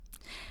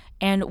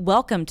and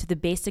welcome to the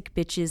Basic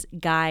Bitches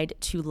Guide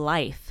to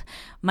Life.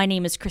 My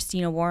name is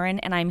Christina Warren,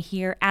 and I'm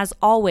here, as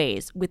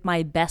always, with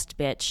my best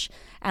bitch,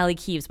 Aly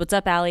Keeves. What's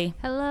up, Aly?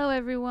 Hello,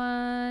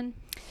 everyone.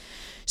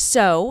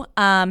 So,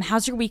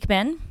 how's your week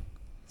been?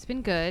 It's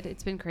been good.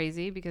 It's been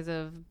crazy because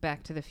of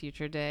Back to the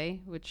Future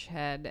Day, which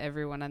had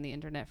everyone on the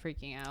internet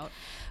freaking out.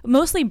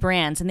 Mostly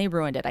brands, and they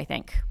ruined it, I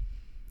think.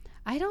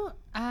 I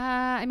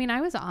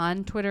was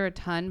on Twitter a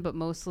ton, but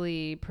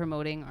mostly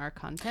promoting our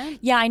content.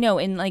 Yeah, I know.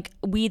 And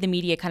we, the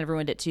media, kind of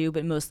ruined it too,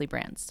 but mostly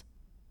brands.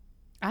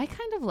 I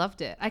kind of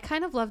loved it. I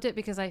kind of loved it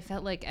because I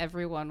felt like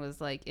everyone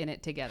was in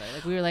it together.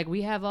 We were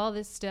we have all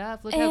this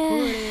stuff. Look how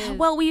cool it is.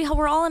 Well,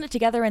 we're all in it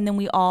together, and then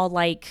we all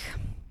I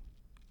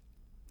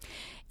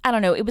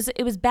don't know. It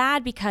was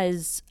bad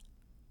because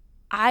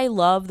I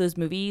love those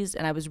movies,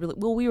 and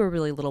we were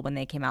really little when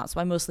they came out, so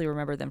I mostly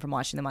remember them from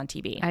watching them on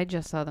TV. I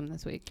just saw them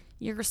this week.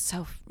 You're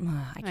so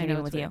I can't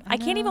even with you. I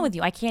can't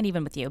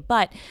even with you.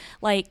 But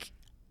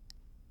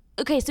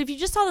okay, so if you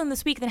just saw them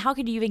this week, then how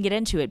could you even get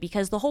into it?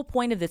 Because the whole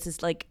point of this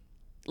is like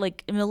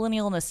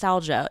millennial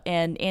nostalgia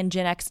and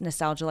Gen X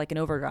nostalgia, like an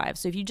overdrive.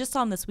 So if you just saw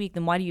them this week,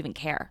 then why do you even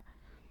care?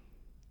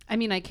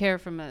 I care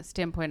from a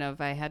standpoint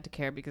of I had to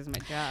care because of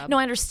my job. No,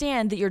 I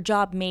understand that your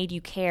job made you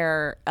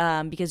care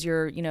because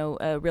you're,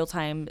 a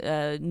real-time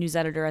news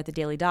editor at the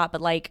Daily Dot.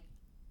 But,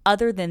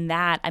 other than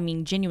that,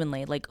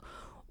 genuinely,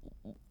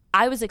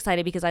 I was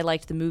excited because I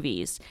liked the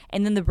movies.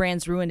 And then the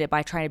brands ruined it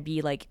by trying to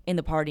be, in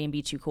the party and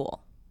be too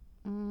cool.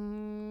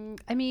 And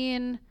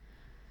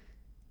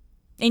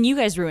you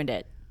guys ruined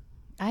it.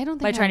 I don't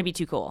think by trying to be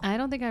too cool. I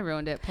don't think I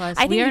ruined it. Plus,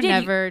 we are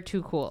never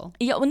too cool.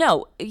 Yeah, well,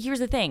 no. Here's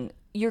the thing.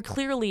 You're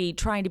clearly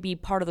trying to be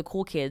part of the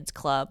cool kids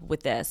club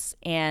with this,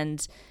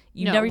 and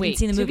you've never even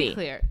seen the movie.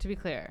 To be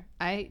clear,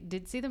 I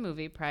did see the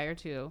movie prior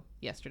to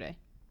yesterday,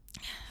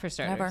 for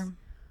starters. Whatever.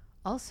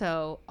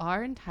 Also,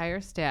 our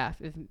entire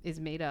staff is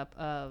made up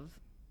of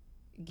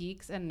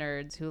geeks and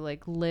nerds who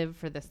live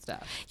for this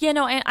stuff. Yeah,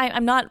 no, and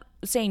I'm not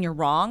saying you're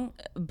wrong,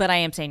 but I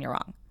am saying you're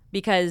wrong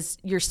because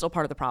you're still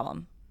part of the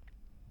problem.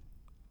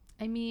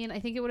 I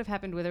think it would have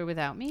happened with or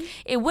without me.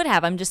 It would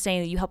have. I'm just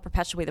saying that you helped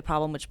perpetuate the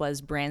problem, which was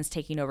brands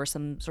taking over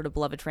some sort of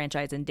beloved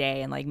franchise in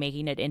day and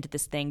making it into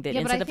this thing that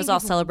instead of us all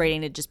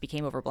celebrating, it just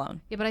became overblown.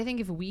 Yeah, but I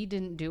think if we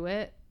didn't do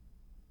it,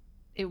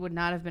 it would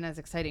not have been as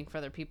exciting for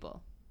other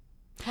people.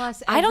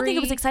 Plus, I don't think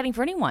it was exciting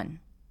for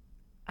anyone.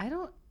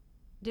 Were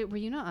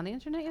you not on the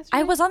internet yesterday?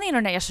 I was on the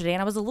internet yesterday,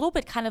 and I was a little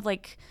bit kind of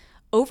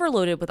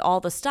overloaded with all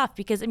the stuff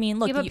because,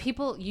 look. Yeah,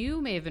 but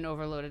you may have been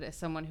overloaded as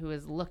someone who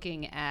is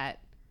looking at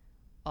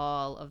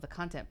all of the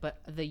content, but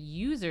the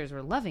users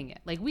were loving it.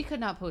 We could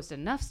not post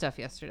enough stuff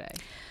yesterday.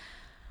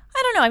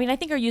 I don't know. I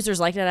think our users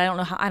liked it. I don't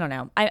know how. I don't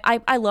know.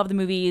 I love the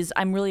movies.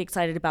 I'm really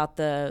excited about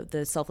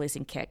the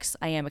self-lacing kicks.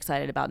 I am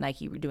excited about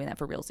Nike doing that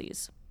for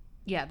realsies.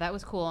 Yeah, that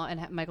was cool.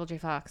 And Michael J.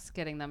 Fox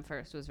getting them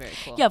first was very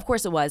cool. Yeah, of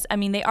course it was.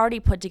 They already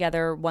put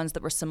together ones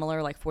that were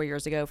similar 4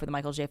 years ago for the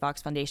Michael J. Fox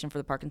Foundation for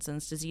the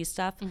Parkinson's disease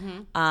stuff.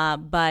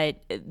 Mm-hmm. But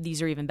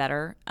these are even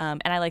better.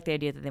 And I like the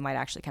idea that they might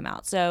actually come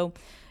out. So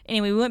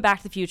anyway, we went Back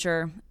to the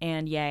Future,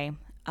 and yay.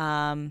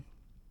 Go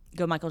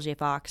Michael J.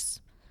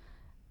 Fox.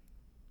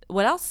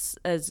 What else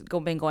has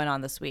been going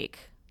on this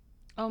week?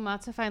 Oh,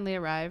 Matza finally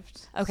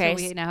arrived. Okay.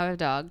 So we now have a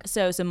dog.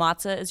 So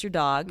Matza is your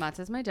dog.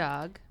 Matza's my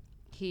dog.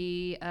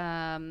 He's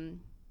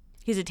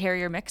a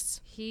terrier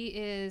mix. He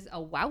is a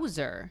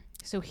wowzer.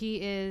 So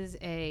he is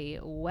a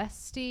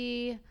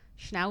Westie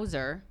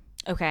Schnauzer.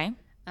 Okay.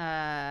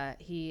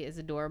 He is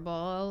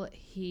adorable.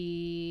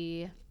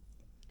 He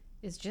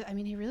is just,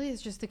 he really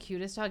is just the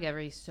cutest dog ever.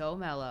 He's so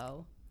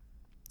mellow.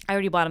 I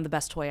already bought him the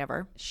best toy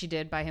ever. She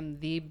did buy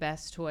him the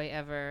best toy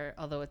ever,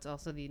 although it's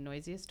also the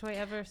noisiest toy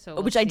ever. So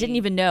Which I didn't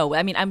even know.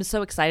 I'm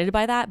so excited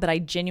by that, but I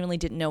genuinely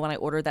didn't know when I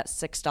ordered that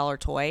 $6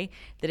 toy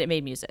that it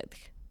made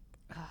music.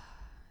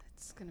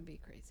 It's going to be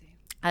crazy.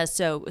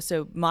 So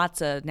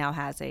Matza now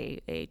has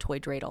a toy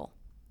dreidel.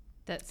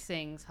 That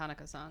sings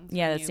Hanukkah songs.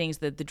 Yeah, that sings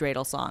the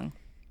dreidel song.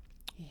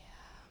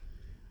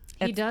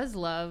 Yeah. He does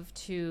love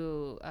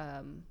to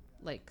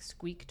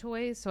squeak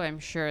toys, so I'm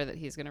sure that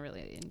he's going to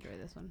really enjoy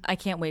this one. I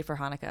can't wait for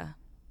Hanukkah.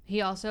 He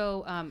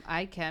also,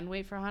 I can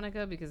wait for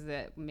Hanukkah because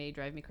that may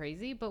drive me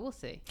crazy, but we'll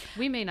see.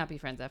 We may not be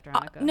friends after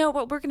Hanukkah. No,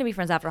 but we're going to be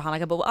friends after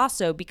Hanukkah, but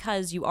also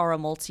because you are a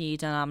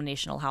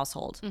multi-denominational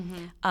household,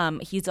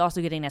 he's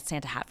also getting a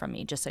Santa hat from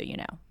me, just so you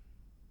know.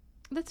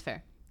 That's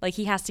fair.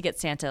 He has to get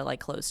Santa,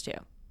 clothes too.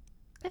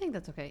 I think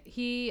that's okay.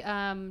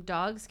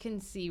 Dogs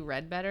can see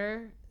red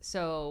better,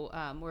 so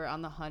we're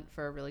on the hunt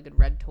for a really good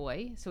red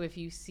toy. So if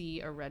you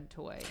see a red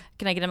toy...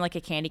 Can I get him a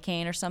candy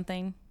cane or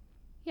something?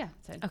 Yeah,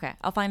 it's fine. Okay,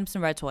 I'll find him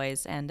some red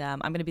toys, and I'm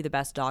going to be the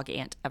best dog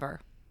aunt ever.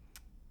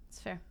 It's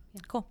fair. Yeah.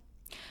 Cool.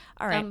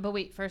 All right. But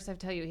wait, first I have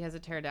to tell you, he has a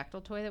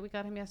pterodactyl toy that we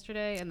got him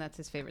yesterday, and that's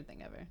his favorite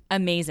thing ever.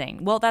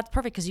 Amazing. Well, that's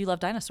perfect because you love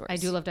dinosaurs. I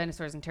do love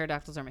dinosaurs, and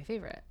pterodactyls are my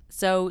favorite.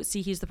 So,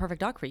 see, he's the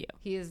perfect dog for you.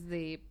 He is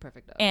the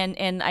perfect dog.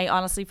 And I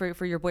honestly,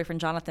 for your boyfriend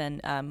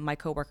Jonathan, my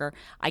coworker,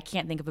 I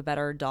can't think of a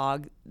better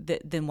dog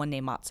than one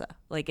named Matza.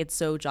 Like, it's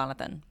so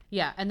Jonathan.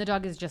 Yeah, and the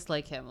dog is just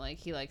like him. Like,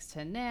 he likes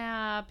to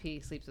nap. He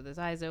sleeps with his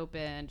eyes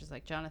open, just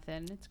like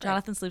Jonathan. It's great.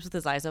 Jonathan sleeps with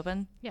his eyes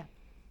open? Yeah.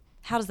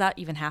 How does that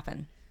even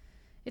happen?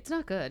 It's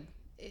not good.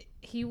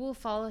 He will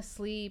fall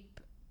asleep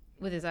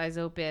with his eyes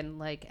open,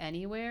 like,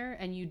 anywhere,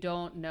 and you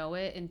don't know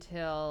it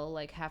until,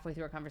 like, halfway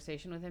through a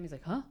conversation with him. He's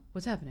like, huh?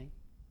 What's happening?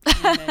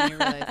 And then you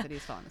realize that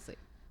he's fallen asleep.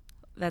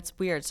 That's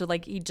weird. So,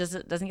 like, he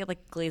just doesn't get,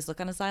 like, glazed look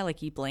on his eye? Like,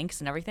 he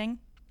blinks and everything?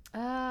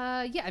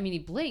 Yeah. I mean, he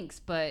blinks,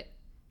 but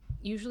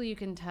usually you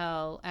can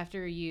tell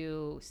after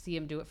you see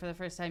him do it for the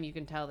first time, you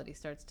can tell that he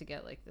starts to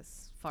get, like,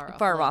 this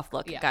far off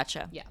look. Yeah.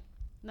 Gotcha. Yeah.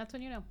 And that's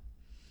when you know.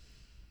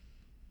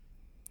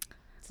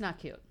 It's not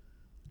cute.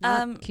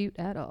 Not cute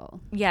at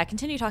all. Yeah,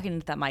 continue talking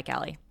into that mic,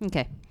 Aly.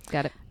 Okay,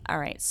 got it. All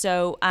right.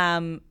 So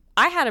I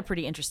had a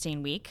pretty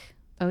interesting week.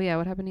 Oh, yeah.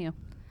 What happened to you?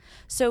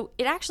 So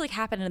it actually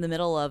happened in the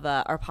middle of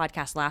our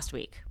podcast last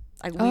week.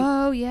 I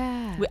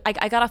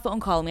got a phone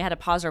call and we had to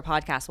pause our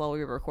podcast while we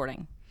were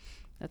recording.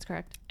 That's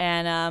correct.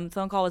 And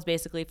phone call was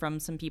basically from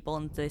some people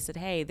and they said,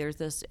 hey, there's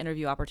this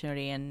interview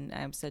opportunity. And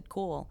I said,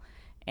 cool.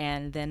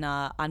 And then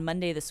on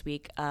Monday this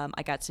week,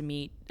 I got to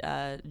meet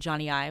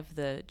Jony Ive,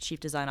 the chief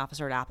design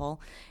officer at Apple,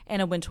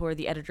 Anna Wintour,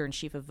 the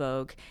editor-in-chief of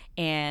Vogue,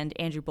 and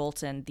Andrew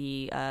Bolton,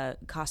 the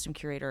costume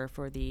curator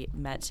for the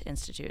Met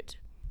Institute,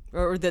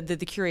 or the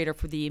curator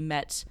for the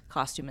Met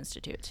Costume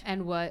Institute.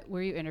 And what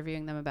were you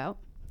interviewing them about?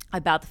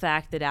 About the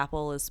fact that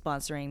Apple is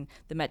sponsoring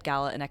the Met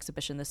Gala and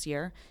exhibition this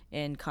year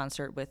in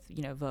concert with,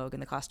 Vogue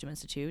and the Costume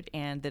Institute,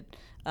 and that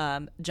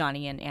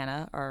Jony and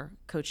Anna are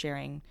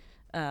co-chairing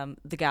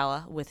the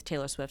gala with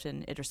Taylor Swift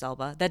and Idris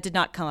Elba. That did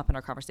not come up in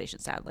our conversation,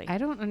 sadly. I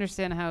don't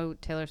understand how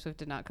Taylor Swift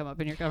did not come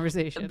up in your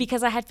conversation.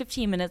 Because I had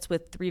 15 minutes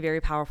with three very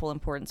powerful,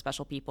 important,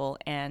 special people,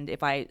 and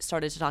if I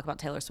started to talk about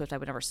Taylor Swift, I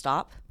would never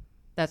stop.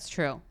 That's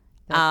true.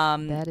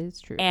 That is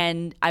true.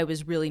 And I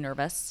was really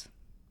nervous.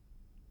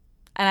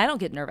 And I don't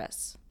get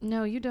nervous.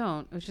 No, you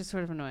don't. It's just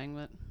sort of annoying,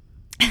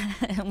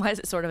 but... Why is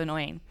it sort of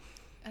annoying?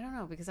 I don't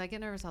know, because I get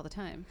nervous all the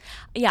time.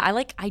 Yeah,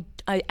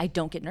 I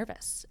don't get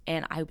nervous,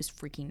 and I was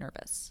freaking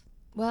nervous.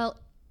 Well,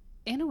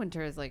 Anna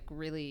Wintour is, like,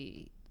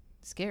 really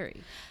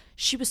scary.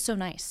 She was so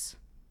nice.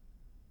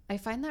 I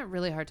find that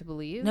really hard to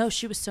believe. No,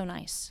 she was so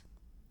nice.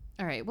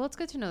 All right. Well, it's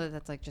good to know that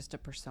that's, like, just a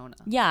persona.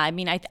 Yeah, I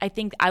mean, I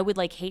think I would,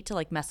 like, hate to,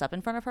 like, mess up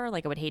in front of her.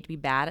 Like, I would hate to be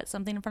bad at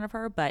something in front of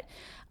her, but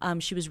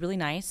she was really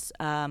nice.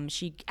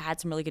 She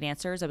had some really good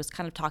answers. I was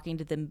kind of talking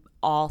to them,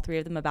 all three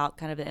of them, about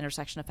kind of the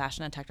intersection of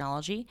fashion and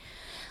technology.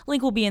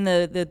 Link will be in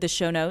the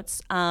show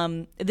notes.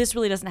 This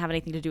really doesn't have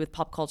anything to do with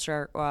pop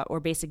culture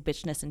or basic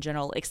bitchness in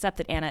general, except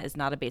that Anna is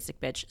not a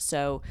basic bitch.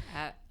 So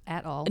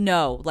At all?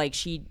 No, like,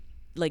 she...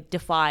 like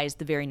defies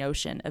the very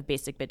notion of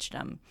basic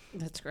bitchdom.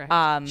 That's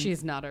correct.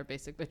 She's not our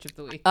basic bitch of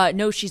the week.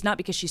 No, she's not,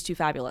 because she's too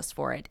fabulous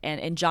for it.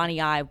 And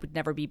Jony Ive would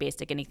never be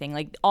basic anything.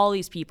 Like, all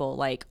these people,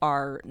 like,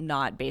 are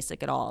not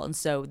basic at all. And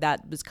so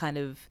that was kind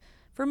of,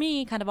 for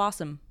me, kind of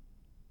awesome.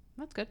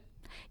 That's good.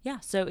 Yeah,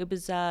 so it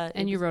was...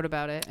 and you wrote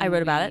about it. I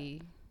wrote about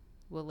it.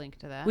 We'll link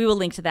to that. We will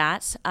link to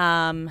that.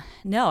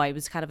 No, it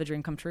was kind of a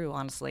dream come true,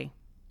 honestly.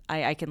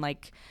 I can,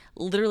 like,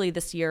 literally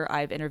this year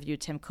I've interviewed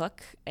Tim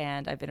Cook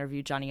and I've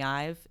interviewed Jony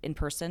Ive in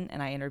person,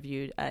 and I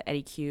interviewed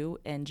Eddie Q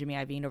and Jimmy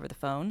Iovine over the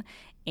phone.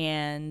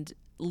 And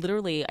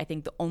literally I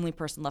think the only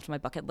person left on my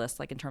bucket list,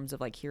 like, in terms of,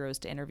 like, heroes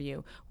to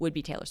interview, would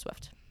be Taylor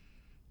Swift.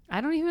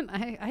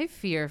 I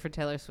fear for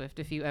Taylor Swift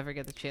if you ever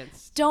get the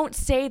chance. Don't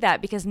say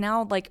that, because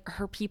now, like,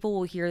 her people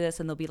will hear this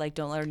and they'll be like,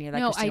 don't let her near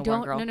that Christina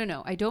Warren girl.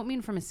 No. I don't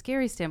mean from a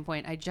scary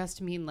standpoint. I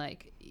just mean,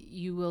 like,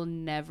 you will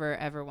never,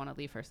 ever want to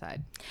leave her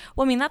side.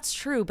 Well, I mean, that's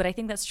true, but I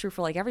think that's true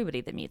for, like,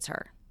 everybody that meets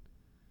her.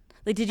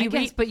 Like, did you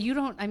read? But you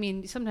don't, I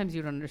mean, sometimes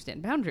you don't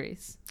understand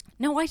boundaries.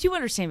 No, I do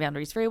understand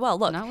boundaries very well.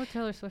 Look. Not with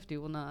Taylor Swift,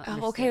 you will not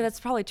understand. Okay, that's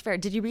probably fair.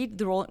 Did you read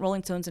the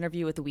Rolling Stones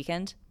interview with The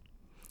Weeknd,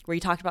 where he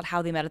talked about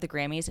how they met at the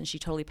Grammys and she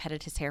totally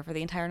petted his hair for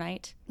the entire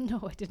night?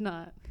 No, I did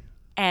not.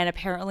 And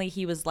apparently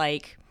he was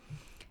fine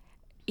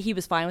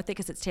with it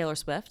because it's Taylor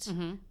Swift.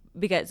 Mm-hmm.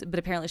 But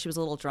apparently she was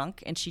a little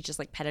drunk and she just,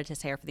 like, petted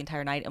his hair for the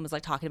entire night and was,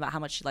 like, talking about how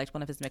much she liked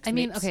one of his mixed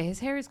mean, okay, his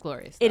hair is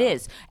glorious, though. It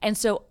is. And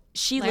so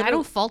she I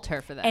don't fault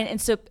her for that.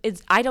 And so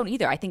I don't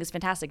either. I think it's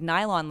fantastic.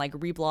 Nylon, like,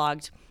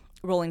 reblogged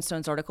Rolling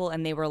Stone's article,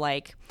 and they were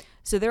like,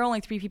 so there are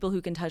only 3 people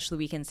who can touch The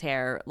Weeknd's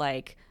hair,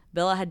 like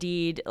Bella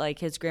Hadid, like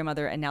his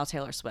grandmother, and now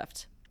Taylor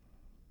Swift.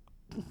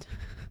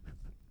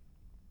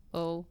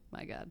 Oh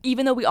my God.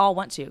 Even though we all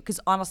want to, because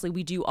honestly,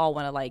 we do all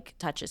want to, like,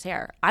 touch his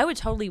hair. I would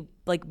totally,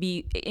 like,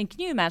 and can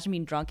you imagine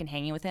being drunk and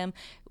hanging with him?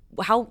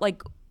 How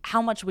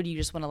much would you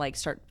just want to, like,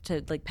 start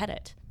to, like, pet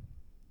it?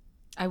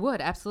 I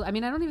would, absolutely. I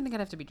mean, I don't even think I'd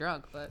have to be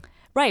drunk, but.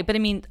 Right, but I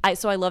mean,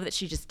 so I love that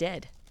she just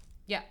did.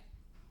 Yeah,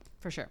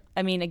 for sure.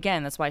 I mean,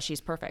 again, that's why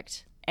she's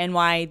perfect. and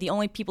why the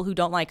only people who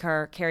don't like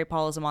her, Carrie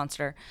Paul is a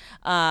monster,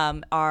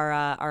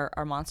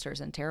 are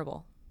monsters and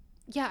terrible.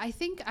 Yeah, I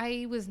think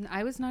I was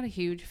not a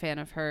huge fan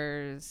of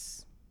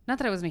hers. Not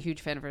that I wasn't a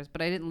huge fan of hers,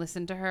 but I didn't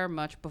listen to her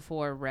much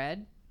before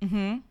Red.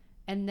 Mm-hmm.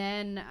 And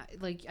then,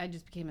 like, I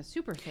just became a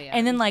super fan.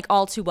 And then, like,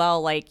 All Too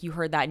Well, like, you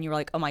heard that and you were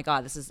like, oh my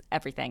God, this is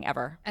everything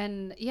ever.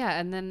 And yeah,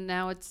 and then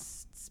now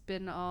it's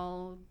been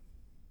all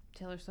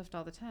Taylor Swift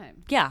all the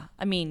time. Yeah.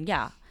 I mean,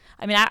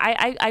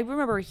 I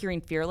remember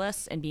hearing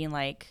Fearless and being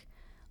like,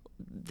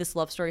 this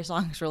love story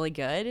song is really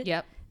good.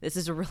 Yep. This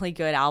is a really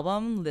good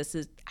album.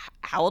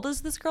 How old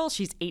is this girl?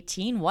 She's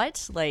 18.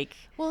 What? Like.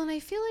 Well, and I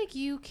feel like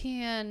you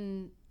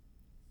cannot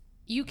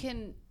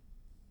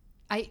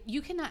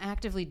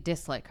actively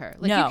dislike her.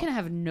 Like, no. You can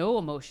have no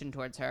emotion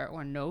towards her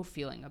or no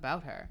feeling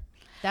about her.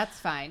 That's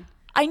fine.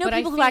 I know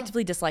people who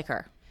actively dislike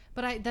her.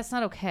 But that's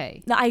not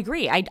okay. No, I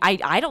agree.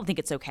 I don't think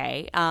it's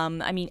okay.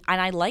 I mean,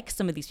 and I like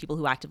some of these people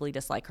who actively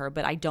dislike her,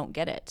 but I don't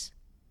get it.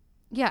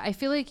 Yeah, I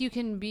feel like you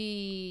can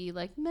be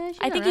like, meh,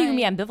 I think you can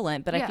be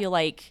ambivalent, but I feel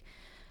like,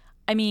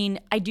 I mean,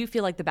 I do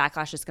feel like the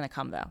backlash is going to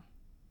come, though.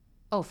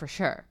 Oh, for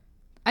sure.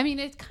 I mean,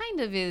 it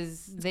kind of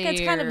is there.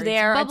 It's kind of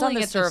there. It's on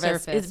the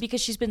surface. It's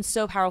because she's been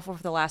so powerful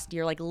for the last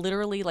year. Like,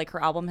 literally, like,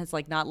 her album has,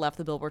 like, not left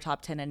the Billboard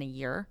Top 10 in a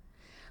year.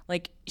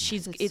 Like,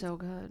 it's so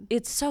good.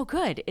 It's so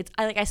good.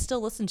 I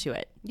still listen to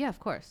it. Yeah, of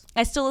course.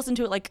 I still listen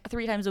to it like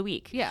 3 times a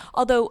week. Yeah.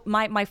 Although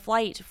my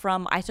flight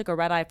I took a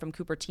red eye from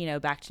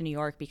Cupertino back to New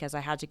York because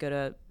I had to go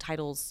to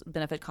Tidal's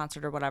benefit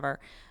concert or whatever.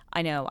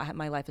 I know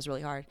my life is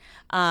really hard.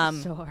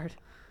 So hard.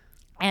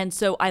 And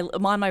so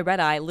I'm on my red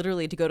eye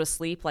literally to go to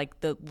sleep. Like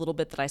the little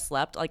bit that I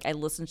slept, like I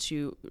listened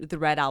to the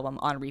Red album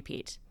on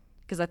repeat.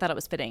 Because I thought it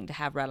was fitting to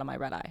have Red on my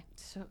red eye.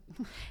 So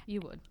you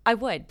would. I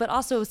would. But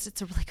also,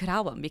 it's a really good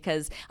album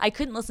because I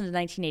couldn't listen to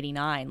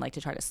 1989 like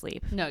to try to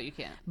sleep. No, you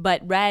can't.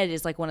 But Red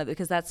is like one of the,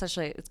 because that's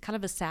it's kind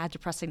of a sad,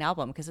 depressing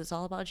album because it's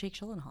all about Jake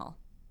Gyllenhaal.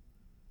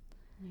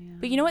 Yeah.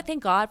 But you know what?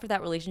 Thank God for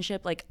that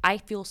relationship. Like, I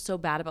feel so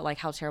bad about like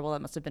how terrible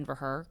that must have been for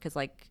her because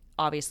like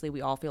obviously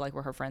we all feel like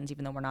we're her friends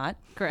even though we're not.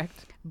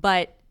 Correct.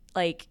 But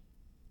like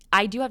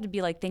I do have to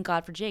be like, thank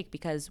God for Jake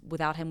because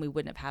without him we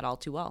wouldn't have had All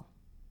Too Well.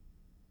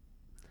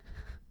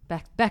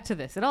 Back to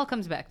this. It all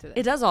comes back to this.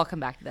 It does all come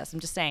back to this. I'm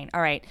just saying.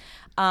 All right.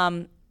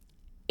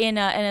 In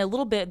a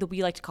little bit that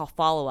we like to call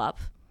follow-up,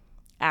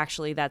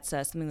 actually, that's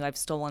something that I've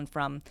stolen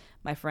from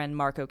my friend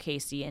Marco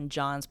Casey and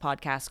John's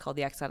podcast called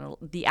the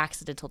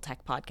Accidental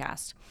Tech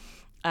Podcast.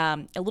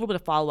 A little bit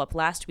of follow-up.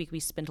 Last week,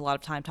 we spent a lot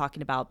of time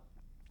talking about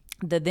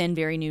the then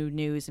very new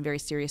news and very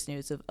serious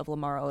news of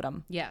Lamar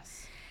Odom.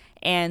 Yes.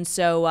 And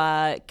so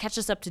catch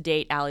us up to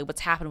date, Aly. What's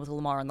happened with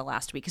Lamar in the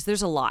last week? Because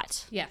there's a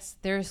lot. Yes,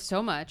 there's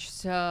so much.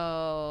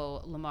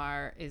 So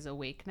Lamar is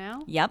awake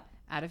now. Yep.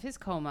 Out of his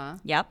coma.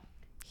 Yep.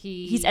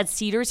 He's at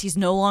Cedars. He's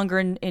no longer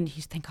in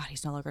thank God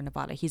he's no longer in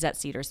Nevada. He's at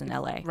Cedars in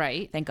LA.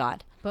 Right. Thank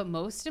God. But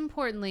most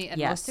importantly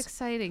and most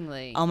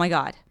excitingly. Oh my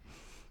God.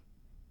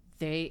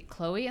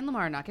 Chloe and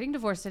Lamar are not getting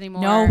divorced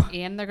anymore. No.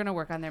 And they're going to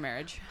work on their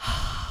marriage.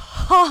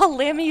 Oh,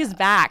 LAMY is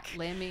back.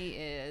 LAMY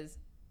is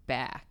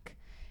back.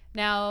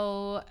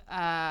 Now,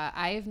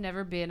 I have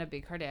never been a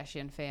big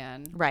Kardashian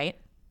fan. Right.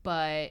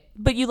 But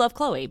you love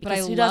Chloe. But I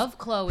love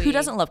Chloe. Who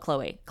doesn't love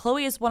Chloe?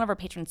 Chloe is one of our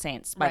patron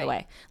saints, by the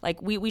way.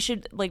 Like, we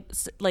should,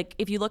 like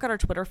if you look at our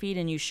Twitter feed,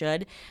 and you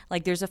should,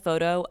 like, there's a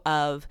photo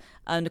of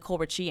Nicole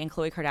Richie and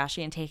Khloe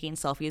Kardashian taking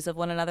selfies of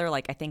one another,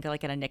 like, I think,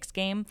 like, at a Knicks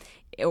game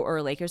or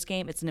a Lakers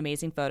game. It's an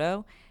amazing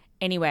photo.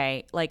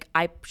 Anyway, like,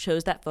 I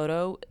chose that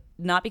photo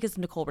not because of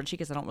Nicole Richie,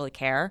 because I don't really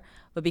care,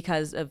 but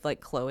because of,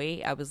 like,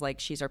 Chloe. I was like,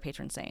 she's our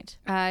patron saint.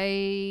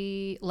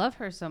 I love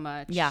her so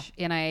much. Yeah.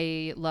 And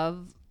I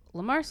love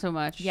Lamar so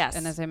much. Yes.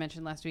 And as I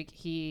mentioned last week,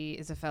 he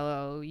is a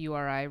fellow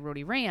URI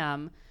Rhody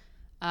Ram.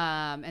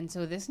 And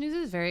so this news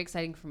is very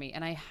exciting for me.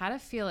 And I had a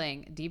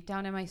feeling deep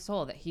down in my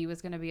soul that he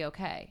was going to be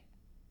okay.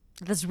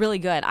 That's really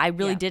good. I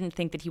really didn't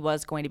think that he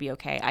was going to be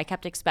okay. I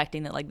kept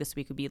expecting that, like, this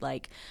week would be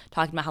like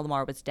talking about how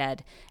Lamar was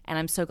dead, and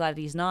I'm so glad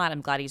that he's not.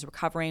 I'm glad he's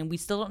recovering. We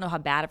still don't know how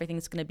bad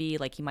everything's going to be.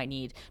 Like, he might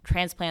need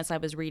transplants. I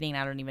was reading.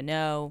 I don't even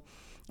know.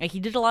 Like,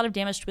 he did a lot of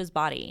damage to his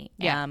body.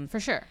 Yeah,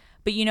 for sure.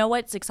 But you know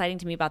what's exciting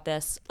to me about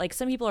this? Like,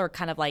 some people are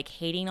kind of like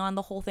hating on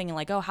the whole thing and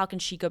like, oh, how can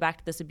she go back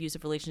to this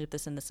abusive relationship,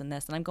 this and this and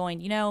this? And I'm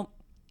going, you know,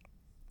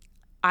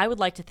 I would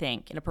like to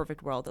think in a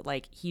perfect world that,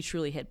 like, he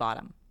truly hit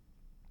bottom.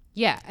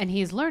 Yeah, and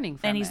he's learning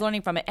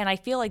from it. And I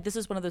feel like this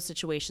is one of those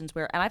situations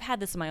where, and I've had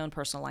this in my own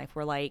personal life,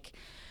 where, like,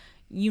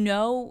 you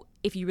know,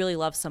 if you really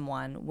love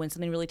someone, when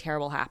something really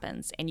terrible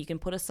happens, and you can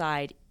put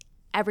aside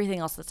everything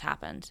else that's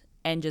happened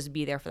and just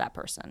be there for that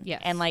person. Yes.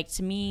 And, like,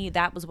 to me,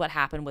 that was what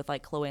happened with,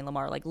 like, Chloe and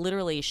Lamar. Like,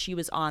 literally, she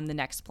was on the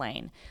next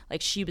plane.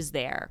 Like, she was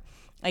there.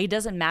 Like, it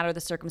doesn't matter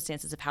the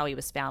circumstances of how he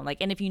was found. Like,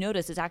 and if you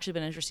notice, it's actually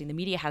been interesting. The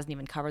media hasn't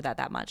even covered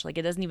that much. Like,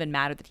 it doesn't even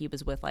matter that he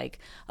was with, like,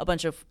 a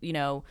bunch of,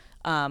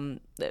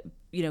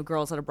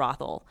 girls at a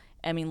brothel.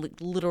 I mean,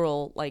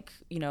 literal, like,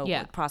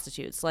 like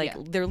prostitutes. Like,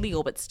 they're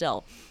legal, but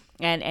still.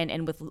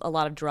 And with a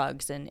lot of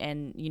drugs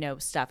and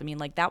stuff. I mean,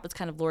 like, that was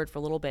kind of lurid for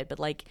a little bit. But,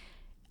 like,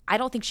 I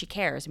don't think she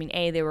cares. I mean,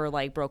 they were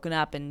like broken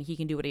up and he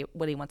can do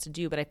what he wants to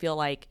do. But I feel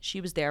like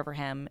she was there for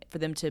him, for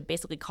them to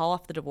basically call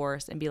off the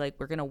divorce and be like,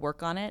 we're going to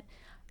work on it.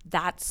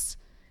 That's,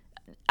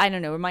 I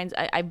don't know,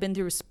 I've been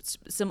through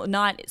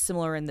not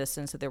similar in this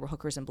sense that there were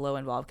hookers and blow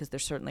involved, because there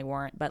certainly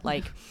weren't. But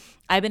like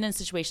I've been in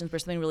situations where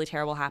something really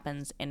terrible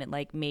happens and it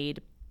like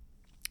made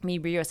me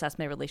reassess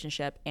my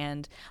relationship,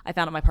 and I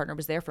found out my partner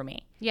was there for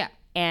me. Yeah.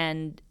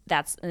 And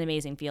that's an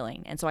amazing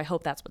feeling. And so I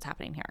hope that's what's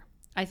happening here.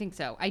 I think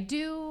so. I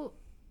do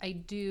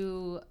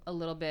a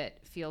little bit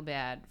feel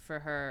bad for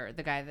her,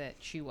 the guy that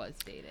she was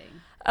dating.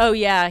 Oh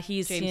yeah,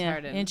 he's James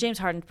Harden. And James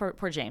Harden,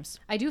 poor James.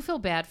 I do feel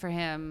bad for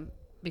him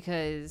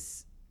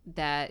because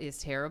that is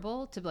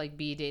terrible to like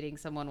be dating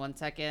someone 1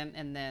 second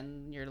and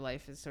then your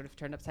life is sort of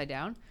turned upside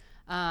down.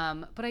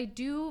 But I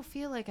do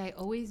feel like I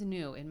always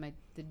knew in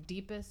the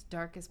deepest,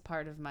 darkest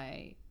part of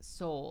my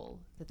soul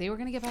that they were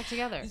going to get back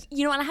together.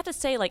 You know, and I have to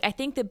say, like, I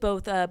think that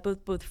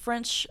both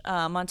French,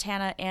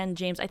 Montana, and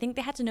James, I think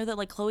they had to know that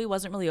like Chloe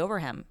wasn't really over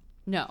him.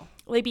 No.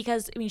 Like,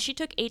 because I mean, she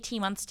took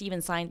 18 months to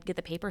even get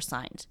the paper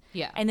signed.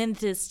 Yeah. And then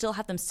to still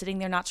have them sitting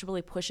there, not to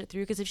really push it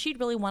through, because if she'd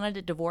really wanted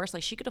a divorce,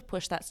 like she could have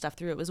pushed that stuff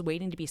through. It was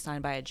waiting to be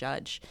signed by a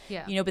judge.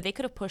 Yeah. You know, but they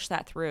could have pushed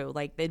that through.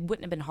 Like, it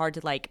wouldn't have been hard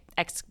to like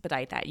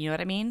expedite that. You know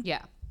what I mean?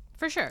 Yeah.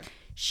 For sure.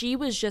 She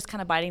was just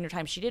kind of biding her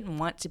time. She didn't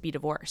want to be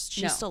divorced.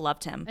 She still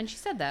loved him. And she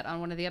said that on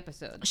one of the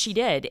episodes. She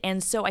did.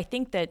 And so I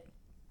think that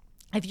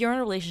if you're in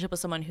a relationship with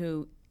someone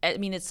who, I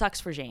mean, it sucks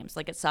for James.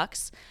 Like, it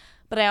sucks.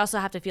 But I also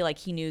have to feel like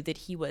he knew that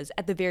he was,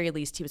 at the very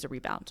least, he was a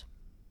rebound.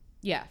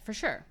 Yeah, for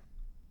sure.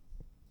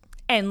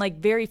 And like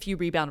very few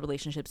rebound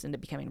relationships end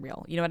up becoming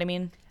real. You know what I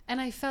mean?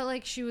 And I felt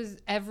like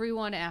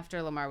everyone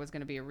after Lamar was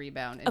going to be a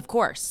rebound. Of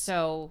course.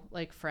 So,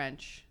 like,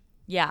 French.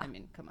 Yeah. I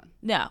mean, come on.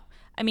 No.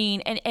 I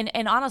mean,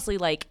 and honestly,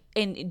 like,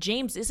 and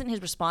James, isn't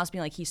his response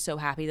being like, he's so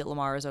happy that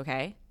Lamar is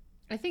okay?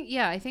 I think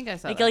I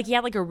saw that. Like he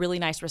had like a really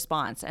nice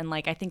response. And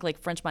like, I think like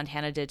French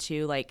Montana did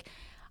too. Like,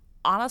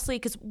 honestly,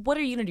 because what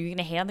are you going to do? You're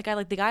going to hate on the guy?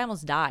 Like, the guy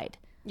almost died.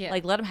 Yeah.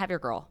 Like, let him have your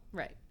girl.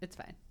 Right. It's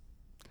fine.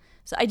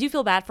 So I do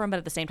feel bad for him, but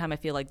at the same time, I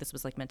feel like this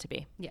was like meant to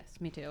be. Yes,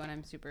 me too. And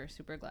I'm super,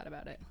 super glad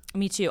about it.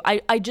 Me too.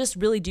 I just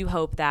really do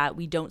hope that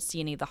we don't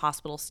see any of the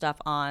hospital stuff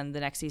on the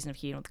next season of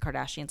Keeping with the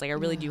Kardashians. Like, I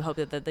really do hope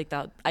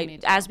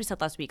that as we said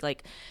last week,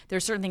 like,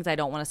 there's certain things I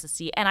don't want us to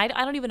see. And I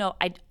don't even know,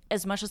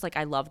 as much as like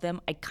I love them,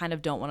 I kind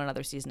of don't want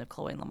another season of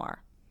Chloe and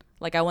Lamar.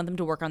 Like, I want them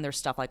to work on their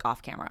stuff like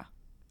off camera.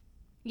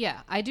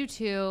 Yeah, I do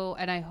too.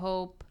 And I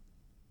hope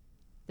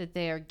that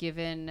they are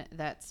given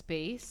that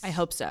space. I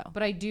hope so.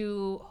 But I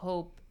do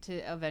hope to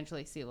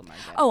eventually see Lamar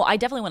again. Oh, I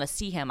definitely want to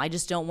see him. I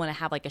just don't want to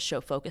have like a show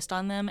focused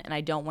on them, and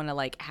I don't want to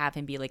like have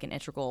him be like an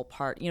integral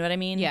part. You know what I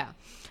mean? Yeah.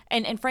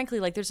 And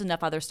frankly, like, there's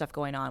enough other stuff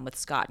going on with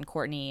Scott and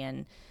Courtney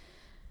and,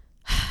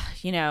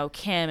 you know,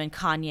 Kim and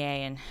Kanye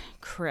and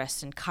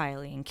Chris and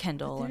Kylie and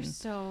Kendall. But they're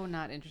so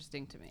not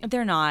interesting to me.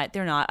 They're not.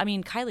 I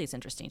mean, Kylie's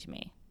interesting to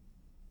me.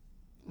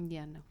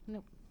 Yeah.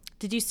 Nope.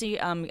 Did you see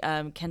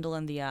Kendall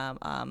in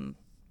the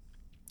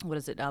what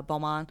is it,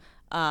 Beaumont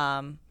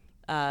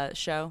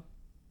show?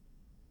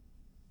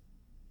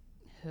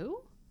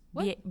 Who?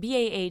 What?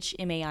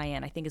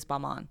 Bahmain, I think is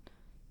Beaumont.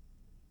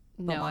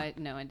 No, I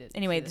didn't.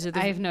 Anyway,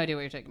 I have no idea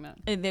what you're talking about.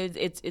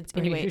 It's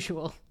anyway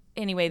usual.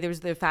 Anyway, there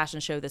was the fashion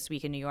show this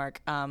week in New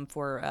York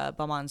for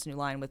Beaumont's new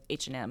line with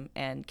H&M,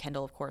 and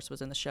Kendall, of course,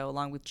 was in the show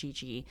along with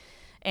Gigi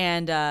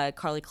and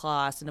Carly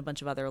Kloss and a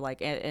bunch of other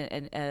like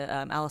and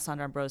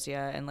Alessandra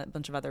Ambrosia and a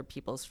bunch of other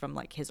peoples from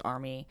like his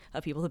army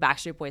of people who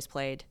Backstreet Boys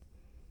played.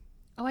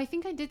 Oh, I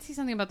think I did see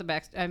something about the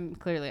Backstreet.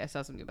 Clearly, I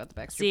saw something about the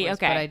Backstreet Boys,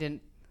 okay, but I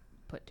didn't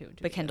put two and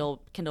two. But together.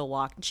 Kendall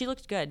walked. She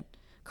looked good.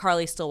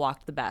 Carly still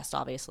walked the best,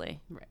 obviously.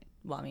 Right.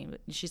 Well, I mean,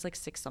 she's like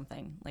 6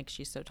 something. Like,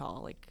 she's so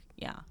tall. Like,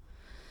 yeah.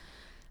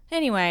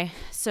 Anyway,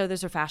 so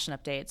those are fashion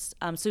updates.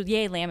 So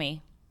yay,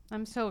 Lammy.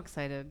 I'm so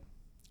excited.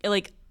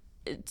 Like,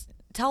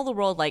 tell the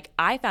world, like,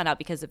 I found out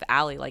because of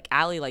Aly. Like,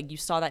 Aly, like, you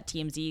saw that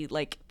TMZ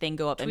like thing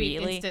go up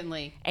immediately.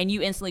 Instantly. And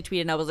you instantly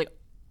tweeted, and I was like,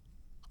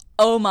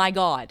 oh my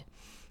God.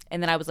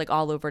 And then I was like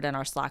all over it in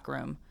our Slack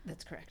room.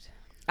 That's correct.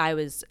 I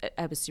was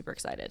super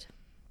excited.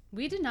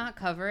 We did not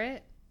cover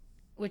it,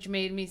 which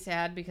made me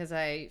sad because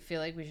I feel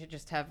like we should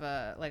just have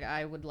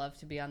I would love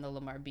to be on the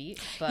Lamar beat.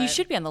 But you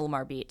should be on the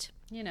Lamar beat.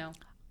 You know.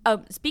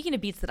 Speaking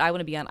of beats that I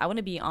want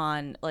to be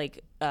on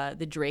like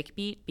the Drake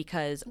beat,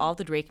 because all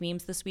the Drake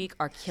memes this week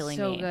are killing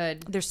me. So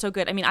good. They're so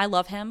good. I mean, I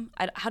love him.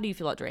 How do you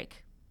feel about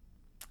Drake?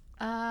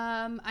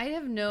 I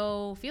have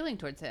no feeling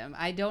towards him.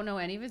 I don't know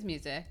any of his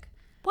music.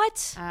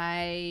 What?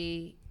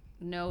 I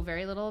know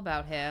very little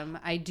about him.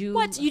 I do.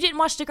 What? You didn't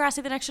watch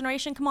Degrassi: The Next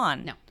Generation? Come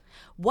on. No.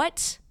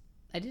 What?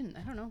 I didn't.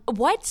 I don't know.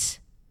 What?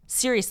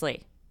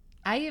 Seriously?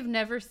 I have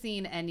never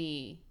seen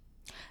any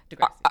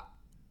Degrassi.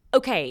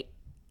 Okay.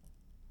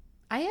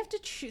 I have to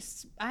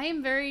choose. I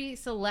am very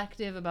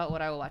selective about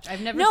what I will watch.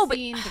 I've never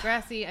seen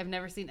Degrassi. I've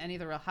never seen any of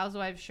the Real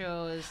Housewives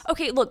shows.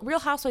 Okay, look, Real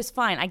Housewives,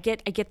 fine. I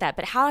get that.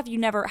 But how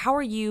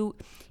are you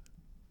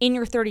in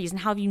your 30s and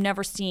how have you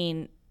never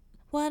seen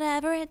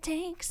Whatever It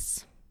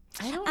Takes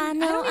I don't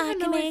know even I can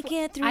know make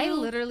it through. I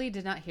literally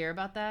did not hear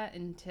about that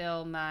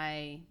until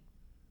my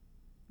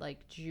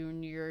like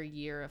junior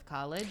year of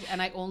college,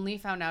 and I only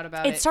found out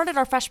about it. It started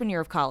our freshman year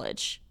of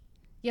college.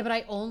 Yeah, but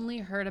I only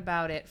heard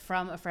about it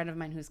from a friend of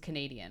mine who's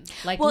Canadian.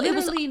 Like, Well,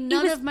 literally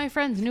none of my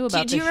friends knew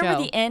about Do you the show.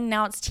 remember the Inn?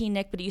 Now it's Teen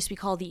Nick, but it used to be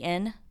called the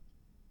Inn.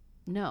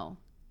 No.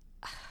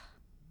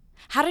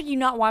 How did you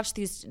not watch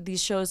these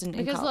shows in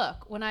Because college?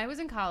 look, when I was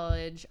in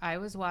college, I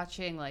was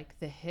watching like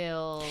The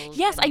Hills.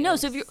 Yes, I know.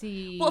 So if OC.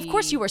 you, well, of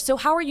course you were. So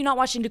how are you not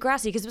watching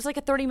Degrassi? Because it was like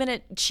a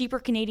 30-minute cheaper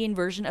Canadian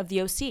version of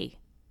the OC.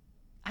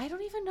 I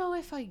don't even know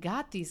if I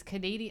got these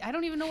Canadian. I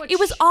don't even know what. It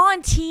was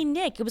on Teen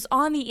Nick. It was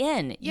on the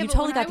Inn. Yeah, You but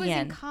totally when got the I was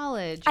Inn. in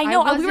college. I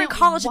know. We were in wasn't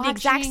college at the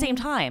exact same watching-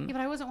 time. Yeah,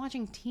 but I wasn't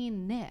watching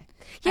Teen Nick.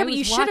 Yeah, I but was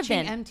you should have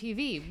watching been.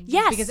 MTV.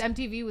 Yes. Because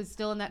MTV was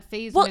still in that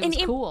phase when it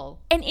was cool.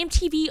 And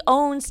MTV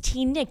owns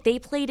Teen Nick. They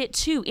played it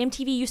too.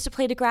 MTV used to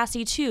play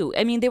Degrassi too.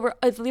 I mean, they were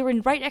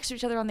right next to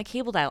each other on the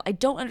cable dial. I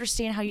don't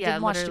understand how you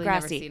didn't watch literally Degrassi.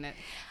 never seen it.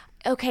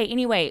 Okay,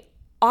 anyway,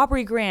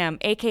 Aubrey Graham,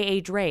 aka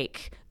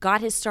Drake,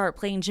 got his start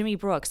playing Jimmy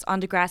Brooks on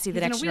Degrassi: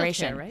 The Next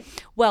Generation. Right?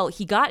 Well,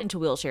 he got into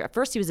a wheelchair. At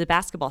first, he was a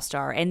basketball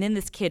star, and then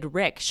this kid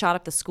Rick shot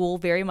up the school,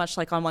 very much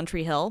like on One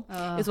Tree Hill.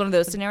 It's one of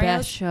those scenarios.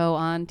 Best show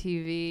on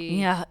TV.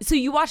 Yeah. So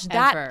you watched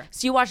that. Ever.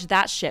 So you watched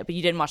that shit, but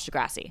you didn't watch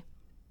Degrassi.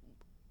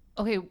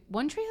 Okay,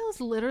 One Tree Hill is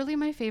literally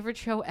my favorite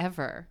show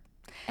ever.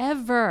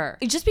 Ever.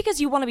 Just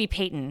because you want to be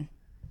Peyton.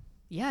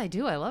 Yeah, I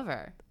do. I love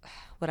her.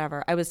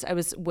 Whatever. I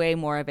was way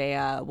more of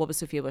a what was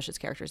Sophia Bush's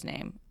character's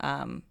name?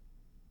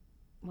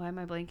 Why am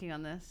I blanking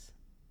on this?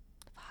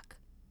 Fuck.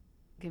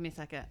 Give me a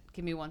second.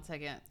 Give me 1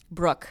 second.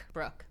 Brooke.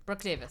 Brooke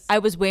Davis. I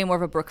was way more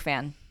of a Brooke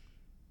fan.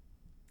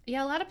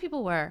 Yeah, a lot of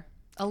people were.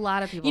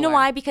 You know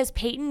why? Because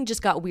Peyton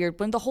just got weird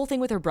when the whole thing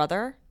with her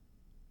brother.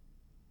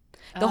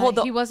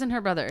 He wasn't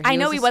her brother. I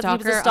know he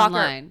wasn't. He was a stalker.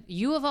 Online.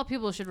 You of all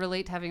people should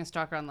relate to having a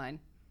stalker online.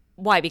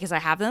 Why? Because I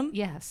have them.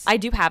 Yes, I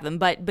do have them,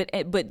 but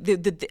I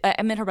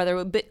meant her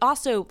brother. But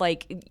also,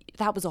 like,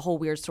 that was a whole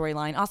weird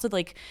storyline. Also,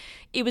 like,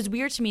 it was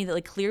weird to me that,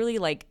 like, clearly,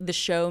 like, the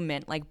show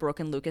meant like Brooke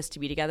and Lucas to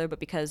be together, but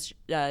because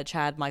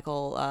Chad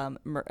Michael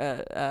Murray,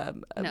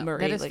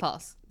 that is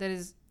false. That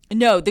is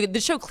no.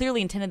 The show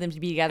clearly intended them to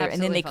be together, absolutely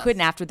and then they false.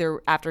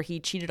 couldn't after he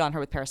cheated on her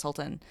with Paris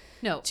Hilton.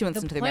 No, 2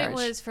 months into their marriage. The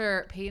point was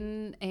for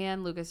Peyton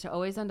and Lucas to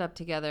always end up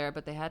together,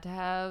 but they had to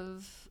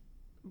have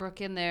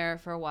Brooke in there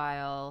for a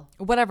while.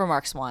 Whatever,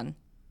 Mark Swan.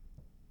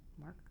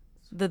 Mark?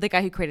 The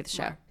guy who created the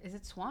show. Is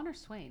it Swan or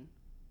Swain?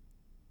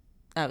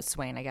 Oh,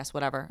 Swain, I guess.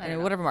 Whatever. I don't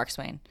know. Whatever, Mark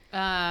Swain.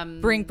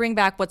 Bring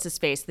back what's his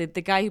face? The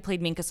guy who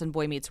played Minkus on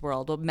Boy Meets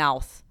World,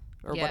 Mouth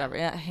or Yeah. whatever.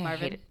 I hate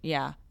Marvin? it.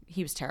 Yeah,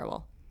 he was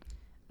terrible.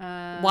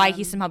 Why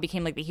he somehow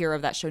became like the hero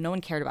of that show? No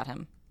one cared about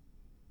him.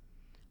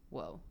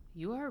 Whoa,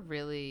 you are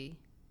really.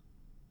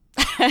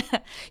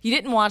 You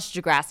didn't watch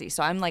Degrassi,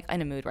 so I'm like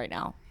in a mood right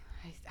now.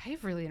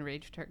 I've really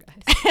enraged her,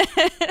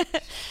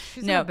 guys.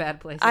 She's in a bad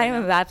place. I am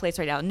in a bad place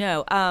right now.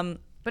 No.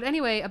 But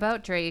anyway,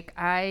 about Drake,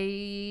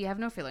 I have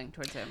no feeling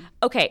towards him.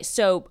 Okay,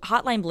 so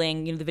Hotline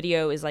Bling, the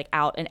video is like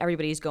out and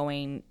everybody's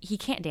going, he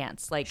can't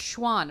dance. Like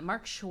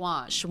Mark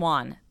Schwann.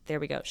 Schwann. There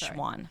we go. Sorry.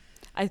 Schwann.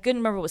 I couldn't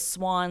remember it was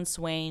Swan,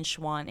 Swain,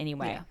 Schwann.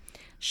 Anyway, Yeah.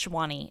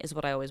 Schwanny is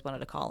what I always wanted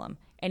to call him.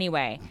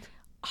 Anyway,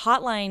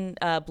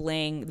 Hotline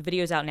Bling, the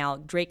video's out now.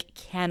 Drake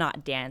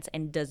cannot dance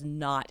and does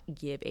not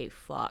give a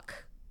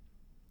fuck.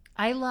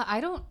 I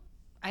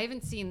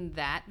haven't seen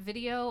that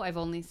video. I've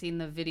only seen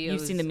the videos.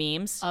 You've seen the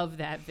memes of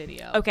that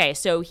video. Okay,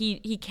 so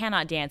he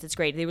cannot dance. It's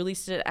great. They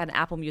released it at an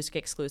Apple Music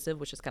exclusive,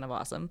 which is kind of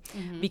awesome.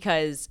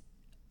 Because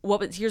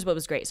here's what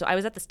was great. So I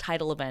was at this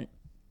Tidal event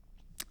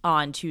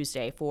on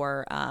Tuesday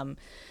for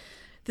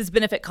this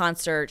benefit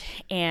concert,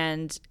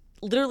 and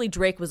literally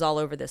Drake was all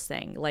over this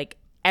thing. Like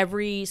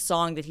every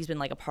song that he's been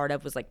like a part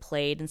of was like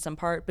played in some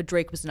part, but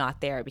Drake was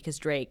not there because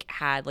Drake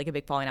had like a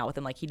big falling out with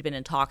him. Like he'd been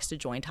in talks to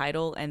join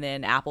Tidal, and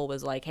then Apple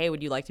was like, "Hey,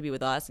 would you like to be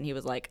with us?" And he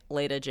was like,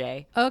 "Later,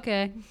 Jay."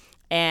 Okay.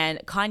 And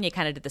Kanye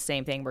kind of did the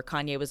same thing, where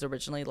Kanye was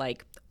originally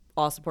like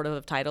all supportive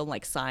of Tidal and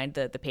like signed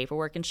the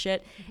paperwork and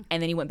shit,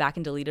 and then he went back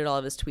and deleted all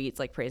of his tweets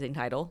like praising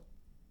Tidal.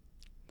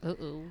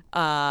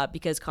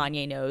 Because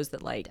Kanye knows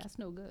that like That's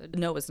no good.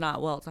 No, it's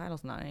not. Well,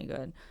 Tidal's not any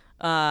good.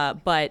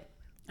 But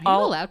Are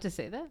you allowed to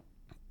say that?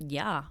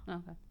 yeah.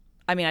 Okay.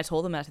 I mean, I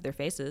told them that to their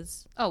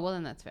faces. Oh, well,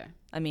 then that's fair.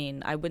 I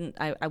mean, I wouldn't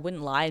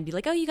lie and be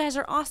like, "Oh, you guys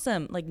are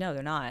awesome." Like, no,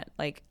 they're not.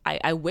 Like,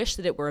 I wish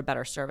that it were a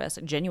better service,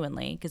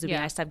 genuinely, because it'd be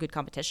nice to have good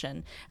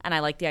competition. And I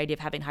like the idea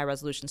of having high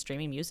resolution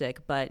streaming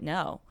music, but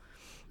no,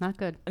 Not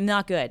good.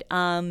 not good.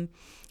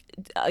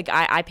 Like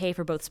I pay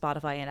for both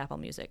Spotify and Apple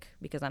Music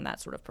because I'm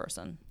that sort of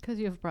person. Because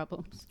you have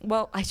problems.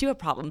 Well, I do have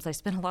problems. I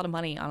spend a lot of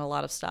money on a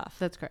lot of stuff.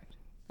 That's correct.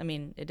 I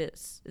mean,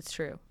 it's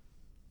true.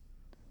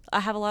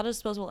 I have a lot of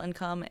disposable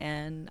income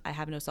and I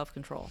have no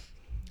self-control.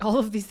 All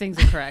of these things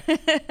are correct.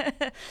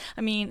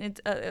 I mean,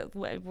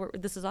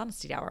 this is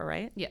Honesty Hour,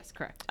 right? Yes,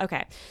 correct.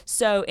 Okay.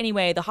 So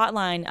anyway, the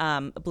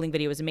Hotline Bling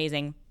video is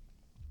amazing,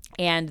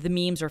 and the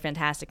memes are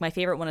fantastic. My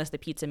favorite one is the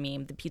pizza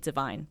meme, the pizza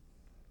vine.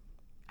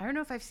 I don't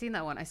know if I've seen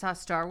that one. I saw a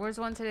Star Wars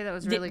one today that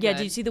was really Yeah, good.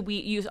 did you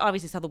see you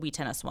obviously saw the Wii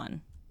Tennis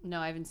one. No,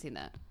 I haven't seen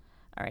that.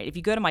 All right. If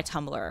you go to my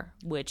Tumblr,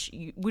 which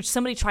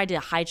somebody tried to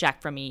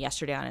hijack from me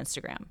yesterday on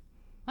Instagram.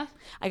 What?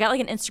 I got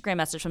like an Instagram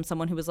message from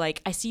someone who was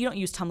like, I see you don't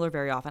use Tumblr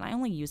very often. I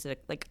only use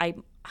it like I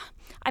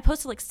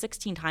posted like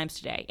 16 times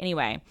today.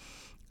 Anyway.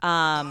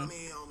 Oh,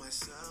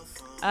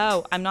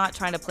 I'm not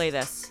trying to play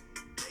this.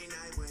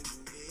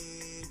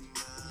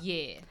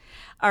 Yeah.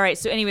 All right.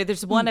 So anyway,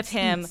 there's one of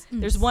him.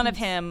 There's one of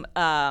him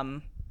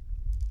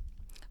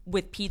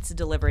with pizza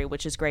delivery,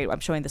 which is great. I'm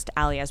showing this to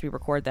Aly as we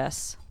record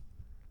this.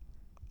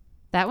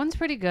 That one's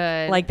pretty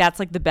good. Like, that's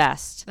like the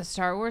best. The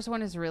Star Wars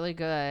one is really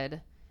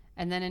good.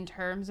 And then in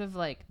terms of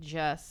like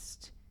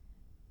just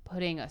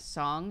putting a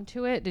song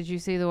to it, did you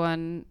see the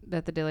one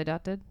that the Daily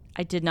Dot did?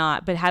 I did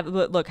not. But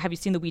look, have you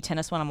seen the Wii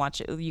Tennis one?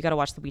 You got to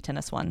watch the Wii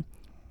Tennis one.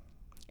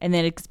 And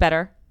then it gets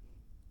better.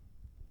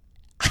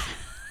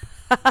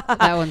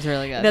 That one's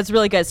really good. That's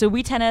really good. So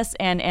Wii Tennis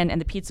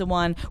and the pizza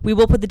one. We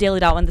will put the Daily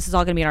Dot one. This is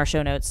all going to be in our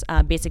show notes.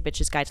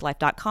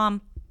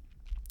 BasicBitchesGuideToLife.com.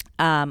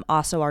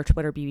 Also our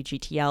Twitter,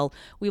 BBGTL.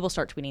 We will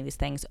start tweeting these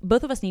things.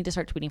 Both of us need to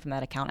start tweeting from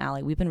that account,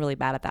 Aly. We've been really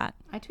bad at that.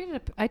 I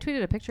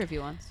tweeted a picture of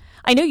you once.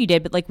 I know you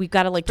did, but like we've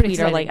got to like tweet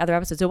exciting. our like other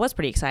episodes. So it was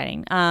pretty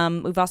exciting.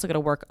 We've also got to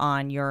work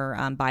on your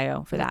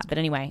bio for that. But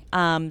anyway,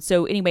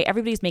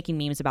 everybody's making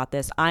memes about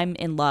this. I'm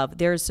in love.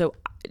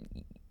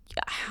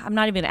 I'm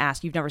not even going to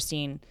ask. You've never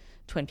seen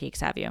Twin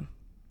Peaks, have you?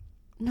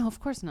 No, of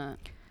course not.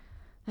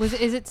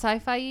 Is it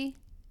sci-fi-y?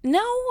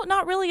 No,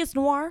 not really. It's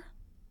noir.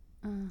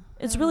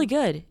 It's really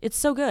good. It's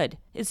so good.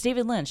 It's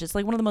David Lynch. It's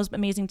like one of the most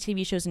amazing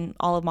TV shows in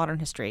all of modern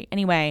history.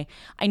 Anyway,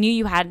 I knew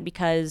you hadn't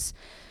because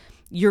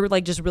you're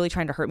like just really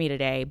trying to hurt me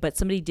today. But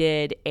somebody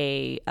did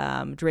a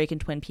Drake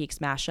and Twin Peaks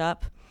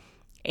mashup,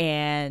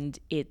 and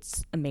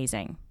it's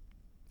amazing.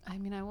 I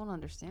mean, I won't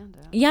understand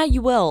it. Yeah,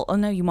 you will. Oh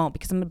no, you won't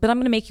but I'm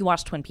going to make you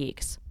watch Twin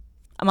Peaks.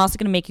 I'm also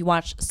going to make you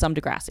watch some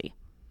Degrassi.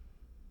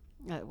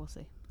 We'll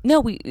see.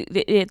 No,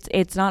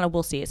 it's not a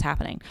we'll see. It's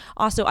happening.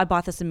 Also, I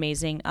bought this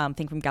amazing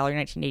thing from Gallery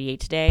 1988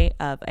 today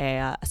of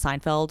a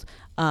Seinfeld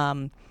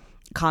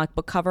comic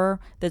book cover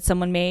that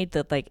someone made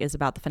that like is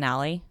about the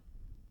finale.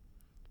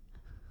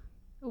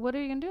 What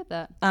are you gonna do with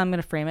that? I'm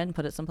gonna frame it and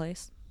put it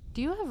someplace.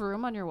 Do you have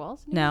room on your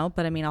walls? No,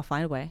 but I mean I'll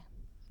find a way.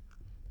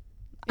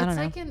 I don't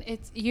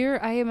know.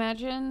 I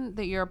imagine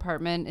that your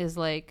apartment is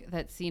like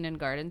that scene in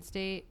Garden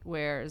State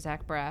where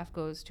Zach Braff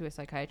goes to a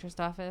psychiatrist's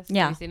office.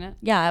 Yeah. Have you seen it?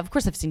 Yeah, of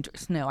course I've seen.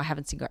 No, I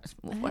haven't seen Garden.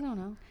 I don't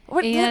know.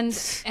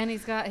 And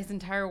he's got his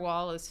entire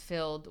wall is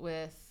filled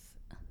with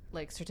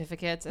like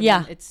certificates. And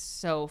yeah, it's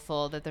so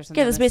full that there's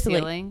that's basically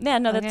ceiling. Yeah,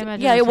 no, that's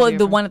Well,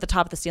 the one at the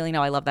top of the ceiling.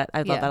 No, I love that.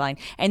 I love that line.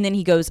 And then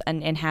he goes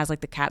and has like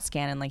the CAT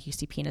scan and like you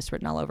see penis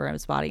written all over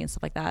his body and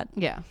stuff like that.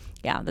 Yeah,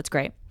 that's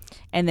great.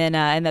 And then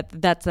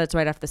that's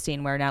right after the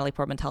scene where Natalie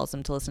Portman tells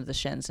him to listen to the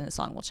Shins and his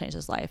song will change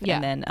his life.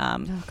 Yeah. And then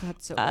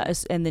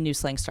and the new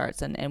slang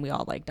starts and we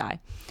all like die.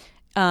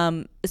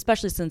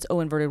 Especially since Oh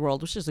Inverted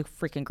World, which is a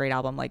freaking great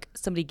album. Like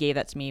somebody gave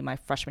that to me my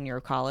freshman year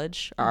of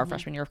college, or our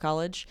freshman year of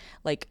college.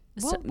 Like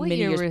what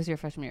year was your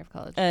freshman year of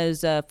college?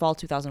 As fall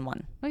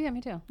 2001. Oh yeah, me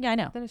too. Yeah, I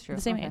know. That is true.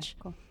 The same age.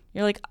 Cool.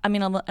 You're like, I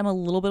mean, I'm a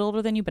little bit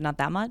older than you, but not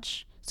that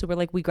much. So we're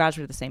like, we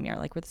graduated the same year.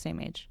 Like we're the same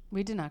age.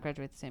 We did not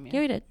graduate the same year. Yeah,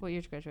 we did. What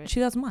year did you graduate?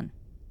 2001.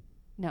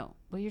 No.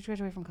 What year did you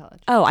graduate from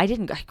college? Oh, I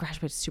didn't. I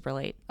graduated super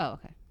late. Oh,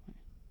 okay.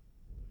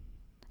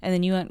 And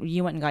then you went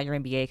and got your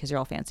MBA because you're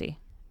all fancy.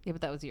 Yeah,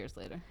 but that was years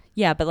later.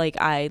 Yeah, but like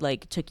I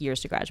like took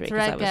years to graduate.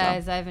 That's right,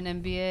 guys. I have an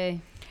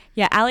MBA.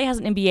 Yeah, Aly has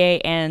an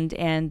MBA, and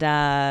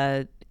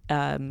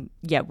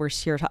we're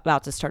here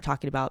about to start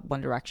talking about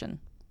One Direction.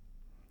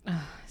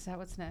 Is that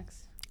what's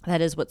next? That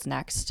is what's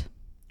next.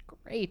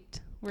 Great.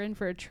 We're in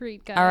for a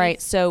treat, guys. All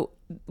right, so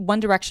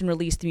One Direction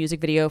released the music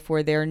video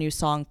for their new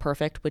song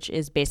Perfect, which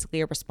is basically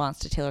a response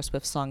to Taylor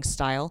Swift's song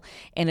Style,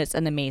 and it's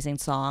an amazing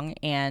song.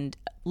 And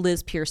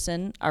Liz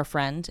Pearson, our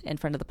friend and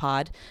friend of the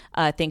pod,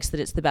 thinks that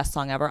it's the best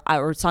song ever,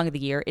 or song of the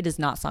year. It is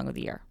not song of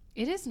the year.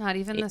 It is not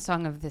even the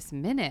song of this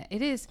minute.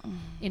 It is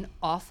an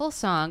awful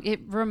song.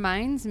 It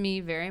reminds me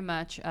very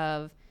much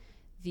of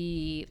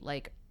the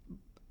like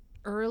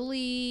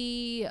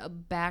early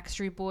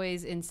Backstreet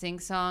Boys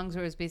NSYNC songs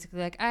where it was basically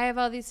like, I have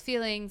all these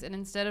feelings, and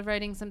instead of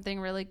writing something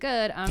really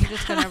good, I'm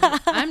just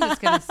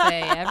gonna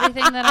say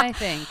everything that I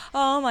think.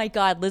 Oh my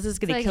God, Liz is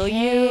gonna kill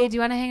hey, you. Do you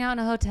want to hang out in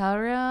a hotel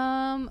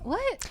room?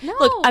 What? No.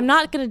 Look, I'm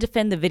not gonna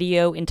defend the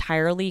video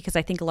entirely because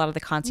I think a lot of the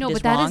content is wrong. No,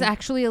 but that is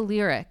actually a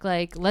lyric.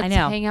 Like, let's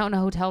hang out in a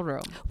hotel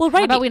room. Well, right.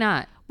 How about we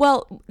not?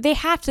 Well, they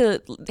have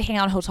to hang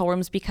out in hotel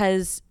rooms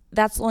because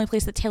that's the only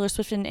place that Taylor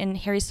Swift and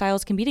Harry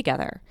Styles can be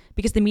together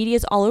because the media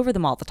is all over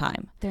them all the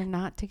time. They're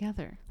not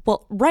together.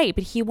 Well, right,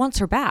 but he wants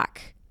her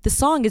back. The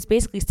song is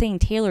basically saying,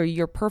 Taylor,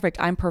 you're perfect,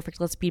 I'm perfect,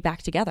 let's be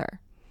back together.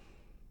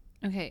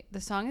 Okay,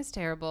 the song is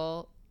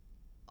terrible,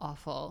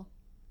 awful.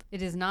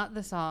 It is not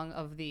the song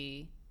of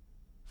the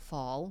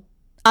fall.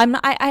 I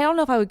don't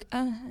know if I would,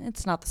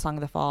 it's not the song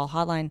of the fall.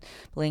 Hotline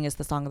Bling is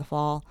the song of the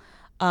fall.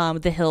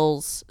 The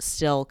Hills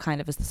still kind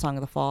of is the song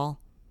of the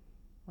fall.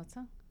 What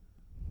song?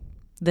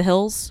 The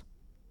Hills.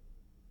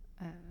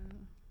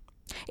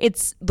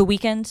 It's The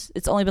Weeknd.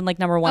 It's only been like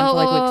number one for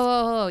like weeks.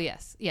 Oh,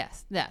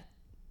 yes, that.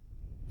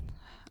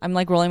 I'm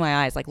like rolling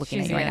my eyes, like looking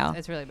at you right now.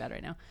 It's really bad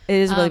right now. It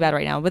is really bad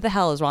right now. What the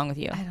hell is wrong with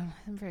you? I don't know.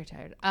 I'm very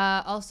tired.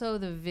 Also,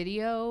 the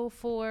video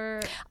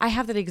for... I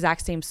have that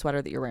exact same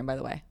sweater that you're wearing, by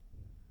the way.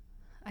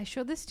 I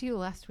showed this to you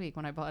last week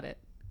when I bought it.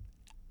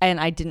 And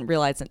I didn't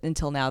realize it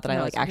until now that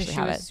I like actually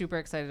have it. She was super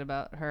excited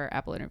about her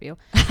Apple interview.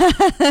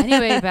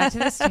 Anyway, back to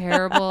this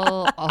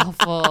terrible,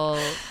 awful...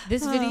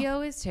 This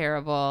video is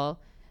terrible.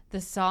 The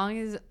song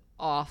is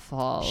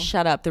awful.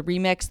 Shut up. The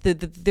remix,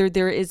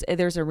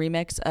 there's a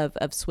remix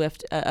of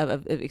Swift,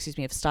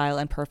 of Style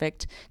and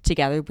Perfect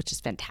together, which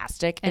is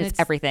fantastic. And it's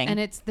everything. And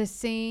it's the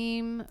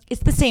same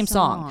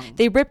song.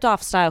 They ripped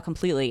off Style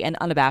completely and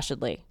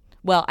unabashedly.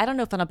 Well, I don't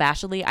know if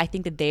unabashedly. I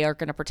think that they are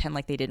going to pretend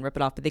like they didn't rip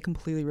it off, but they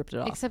completely ripped it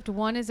off. Except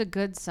one is a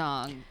good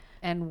song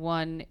and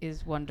one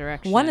is One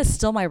Direction. One is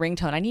still my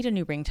ringtone. I need a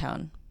new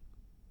ringtone.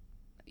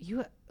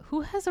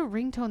 Who has a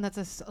ringtone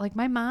that's like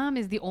my mom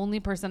is the only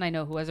person I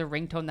know who has a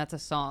ringtone that's a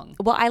song.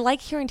 Well, I like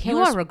hearing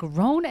Taylor. You are a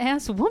grown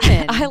ass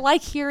woman. I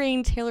like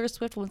hearing Taylor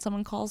Swift when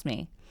someone calls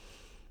me.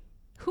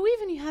 Who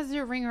even has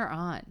their ringer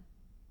on?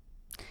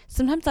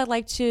 Sometimes I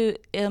like to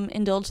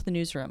indulge the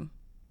newsroom.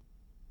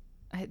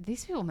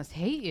 These people must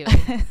hate you.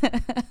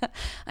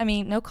 I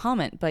mean, no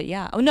comment, but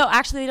yeah. Oh no,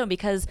 actually they don't,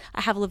 because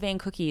I have Levain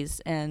cookies,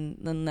 and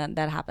then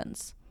that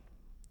happens.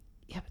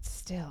 Yeah, but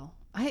still,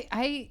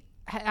 I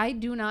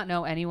do not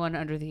know anyone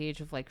under the age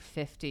of like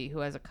 50 who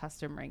has a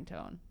custom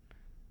ringtone,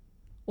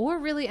 or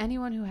really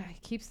anyone who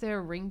keeps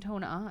their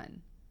ringtone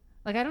on.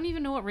 Like, I don't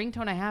even know what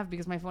ringtone I have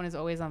because my phone is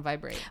always on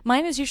vibrate.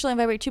 Mine is usually on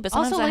vibrate too, but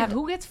sometimes also, I like, have.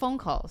 Who gets phone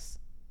calls?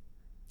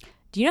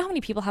 Do you know how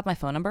many people have my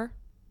phone number?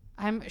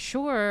 I'm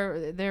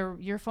sure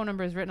your phone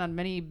number is written on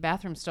many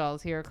bathroom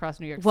stalls here across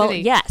New York City. Well,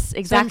 yes,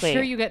 exactly. So I'm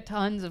sure you get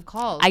tons of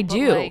calls. I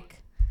do.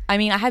 I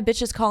mean, I have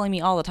bitches calling me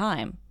all the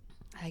time.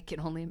 I can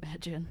only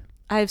imagine.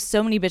 I have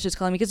so many bitches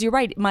calling me because you're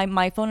right.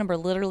 My phone number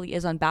literally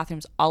is on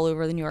bathrooms all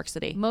over the New York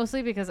City.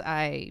 Mostly because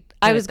I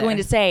was going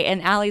to say,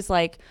 and Ally's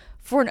like,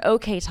 for an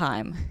okay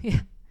time.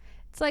 Yeah.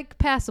 It's like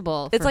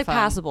passable. It's like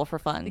passable for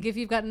fun. Like if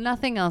you've got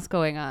nothing else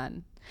going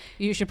on,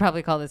 you should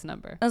probably call this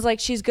number. I was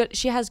like, she's good.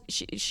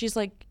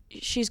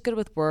 She's good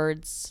with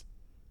words.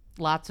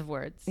 Lots of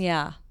words.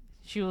 Yeah.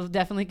 She will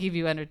definitely keep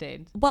you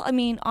entertained. Well, I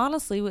mean,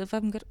 honestly, if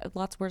I'm good at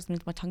lots of words,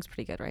 means my tongue's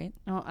pretty good, right?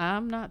 Oh,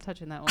 I'm not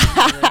touching that one.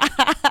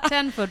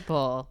 10-foot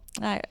pole.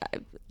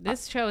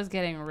 This show is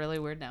getting really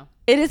weird now.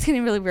 It is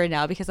getting really weird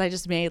now because I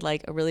just made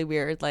like a really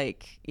weird,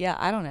 like, yeah,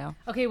 I don't know.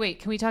 Okay, wait.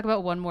 Can we talk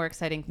about one more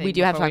exciting thing? We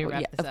do have to talk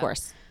about, yeah, of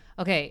course.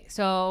 Okay,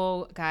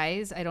 so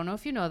guys, I don't know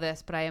if you know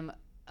this, but I am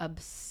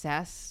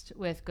obsessed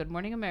with Good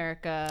Morning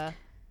America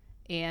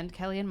and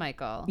Kelly and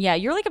Michael. Yeah,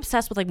 you're like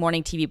obsessed with like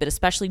morning TV, but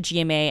especially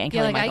GMA and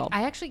Kelly and Michael.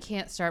 I actually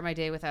can't start my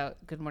day without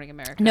Good Morning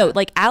America. No,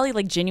 like Aly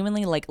like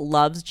genuinely like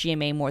loves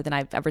GMA more than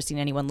I've ever seen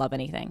anyone love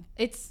anything.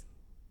 It's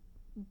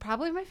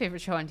probably my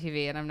favorite show on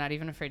TV, and I'm not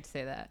even afraid to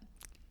say that.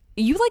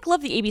 You like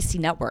love the ABC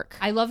network.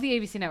 I love the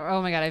ABC network.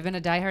 Oh my god, I've been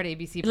a diehard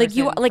ABC person. Like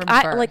you, like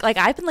from birth. like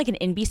I've been like an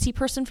NBC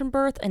person from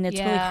birth, and it's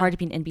really hard to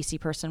be an NBC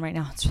person right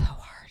now. It's so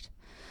hard.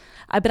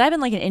 But I've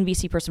been like an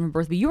NBC person from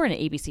birth, but you were an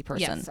ABC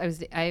person.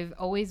 Yes, I've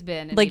always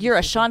been. Like ABC you're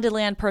a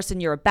Shondaland person,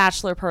 you're a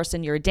Bachelor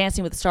person, you're a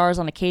Dancing with the Stars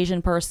on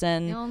occasion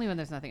person. Only when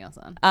there's nothing else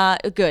on.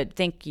 Good,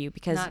 thank you.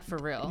 Because not for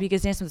real.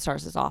 Because Dancing with the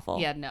Stars is awful.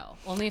 Yeah, no.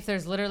 Only if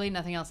there's literally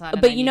nothing else on.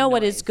 But you know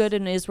what is good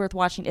and is worth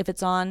watching if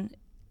it's on?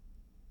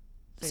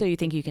 So you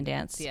think you can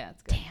dance? Yeah,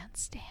 it's good.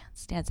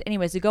 Dance.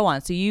 Anyways, so go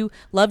on. So you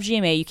love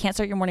GMA. You can't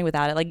start your morning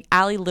without it. Like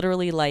Aly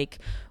literally like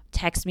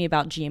texts me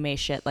about GMA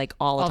shit like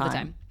all the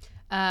time.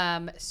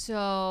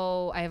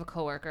 So I have a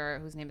coworker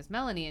whose name is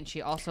Melanie, and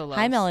she also loves.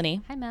 Hi,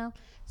 Melanie. Hi, Mel.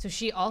 So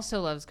she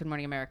also loves Good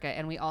Morning America,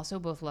 and we also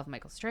both love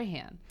Michael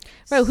Strahan.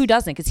 Right? Who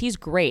doesn't? Because he's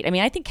great. I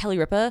mean, I think Kelly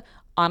Ripa.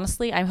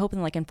 Honestly, I'm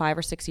hoping like in 5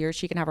 or 6 years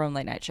she can have her own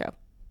late night show.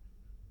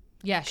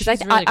 Yeah, she's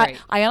really great.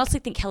 I honestly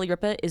think Kelly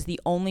Ripa is the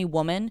only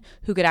woman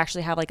who could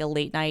actually have like a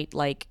late night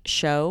like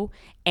show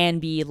and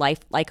be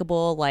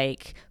likable,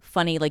 like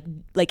funny,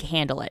 like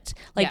handle it.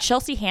 Like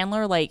Chelsea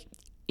Handler, like.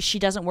 She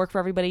doesn't work for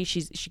everybody.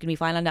 She can be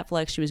fine on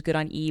Netflix. She was good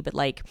on E, but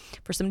like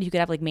for somebody who could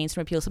have like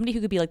mainstream appeal, somebody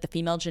who could be like the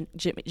female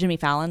Jimmy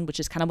Fallon, which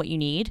is kind of what you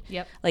need.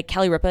 Yep. Like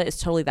Kelly Ripa is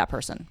totally that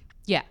person.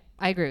 Yeah,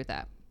 I agree with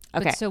that.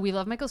 Okay. But so we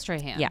love Michael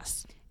Strahan.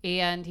 Yes.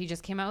 And he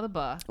just came out with a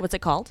book. What's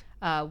it called?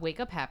 Wake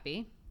Up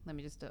Happy. Let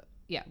me just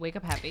Wake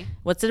Up Happy.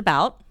 What's it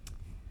about?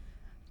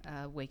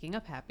 Waking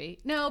Up Happy.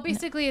 No,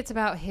 basically it's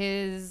about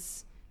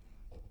his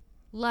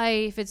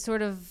life. It's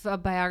sort of a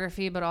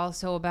biography, but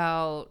also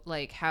about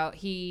like how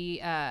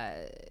he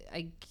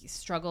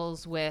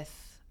struggles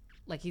with,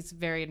 like, he's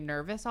very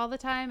nervous all the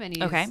time, and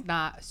he's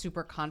not a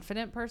super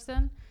confident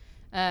person,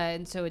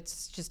 and so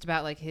it's just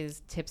about like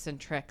his tips and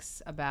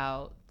tricks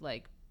about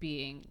like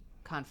being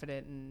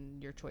confident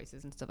in your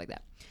choices and stuff like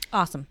that.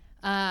 Awesome.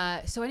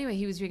 So anyway,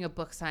 he was doing a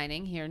book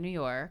signing here in New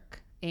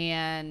York,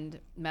 and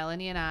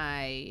Melanie and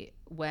I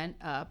went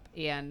up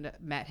and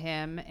met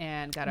him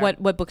and got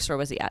what bookstore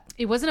was he at?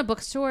 It wasn't a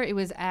bookstore. It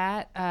was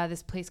at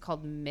this place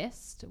called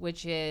Mist,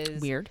 which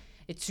is weird.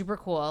 It's super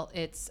cool.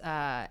 It's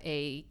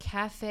a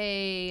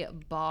cafe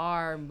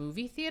bar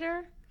movie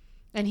theater.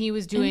 And he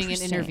was doing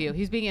an interview.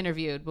 He was being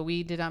interviewed, but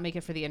we did not make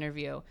it for the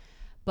interview.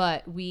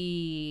 But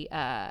we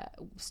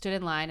stood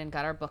in line and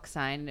got our book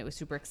signed, and it was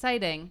super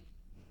exciting.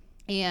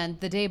 And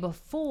the day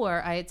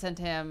before, I had sent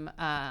him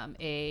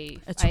a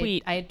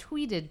tweet. I had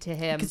tweeted to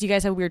him. Because you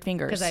guys have weird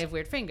fingers. Because I have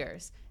weird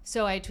fingers.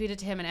 So I tweeted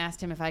to him and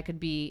asked him if I could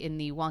be in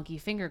the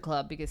Wonky Finger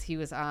Club, because he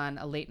was on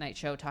a late night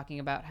show talking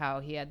about how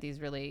he had these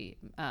really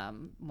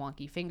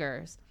wonky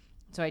fingers.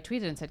 So I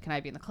tweeted and said, can I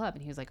be in the club?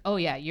 And he was like, oh,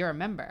 yeah, you're a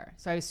member.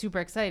 So I was super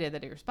excited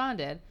that he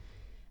responded.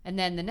 And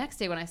then the next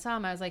day when I saw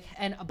him, I was like,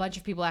 and a bunch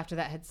of people after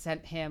that had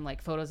sent him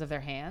like photos of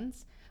their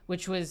hands,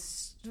 which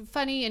was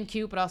funny and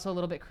cute, but also a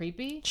little bit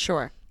creepy.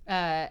 Sure.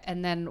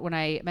 And then when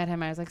I met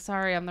him, I was like,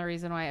 sorry, I'm the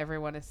reason why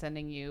everyone is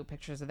sending you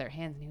pictures of their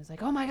hands. And he was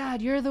like, oh my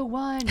God, you're the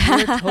one.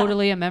 You're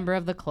totally a member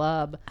of the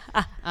club.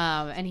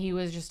 And he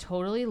was just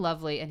totally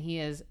lovely. And he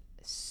is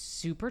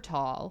super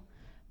tall,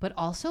 but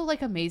also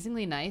like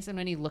amazingly nice. And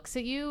when he looks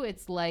at you,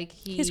 it's like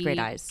he has great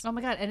eyes. Oh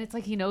my God. And it's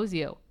like he knows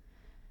you.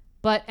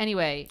 But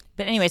anyway,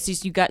 so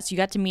you got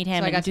to meet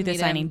him and do the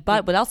signing.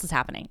 But what else is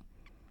happening?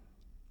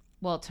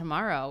 Well,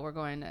 tomorrow we're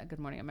going to Good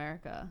Morning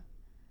America.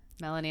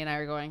 Melanie and I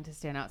are going to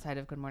stand outside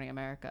of Good Morning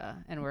America,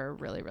 and we're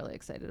really, really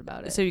excited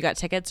about it. So you got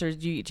tickets, or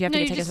do you have to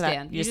get tickets for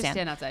that? You just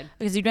stand outside.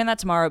 Because you're doing that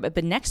tomorrow,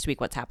 but next week,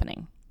 what's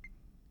happening?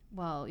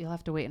 Well, you'll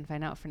have to wait and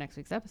find out for next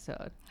week's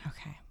episode.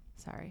 Okay.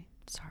 Sorry.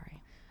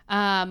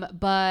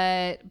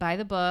 But buy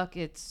the book.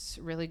 It's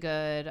really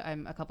good.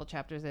 I'm a couple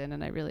chapters in,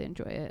 and I really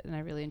enjoy it, and I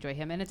really enjoy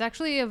him. And it's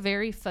actually a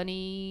very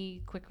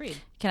funny, quick read.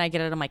 Can I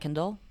get it on my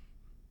Kindle?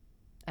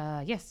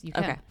 Yes, you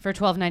can. Okay. For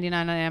 $12.99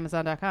 on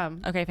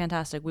Amazon.com. Okay,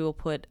 fantastic. We will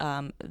put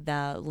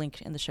the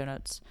link in the show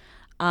notes.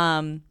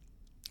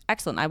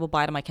 Excellent. I will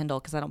buy it on my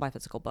Kindle because I don't buy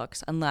physical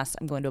books unless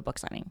I'm going to a book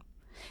signing.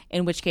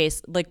 In which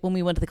case, like when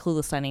we went to the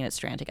Clueless signing at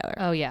Strand together.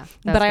 Oh, yeah.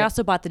 But I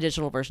also bought the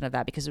digital version of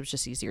that because it was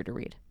just easier to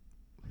read.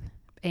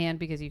 And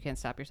because you can't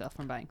stop yourself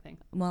from buying things.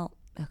 Well,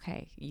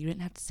 okay. You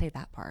didn't have to say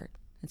that part.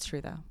 It's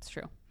true, though. It's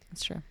true.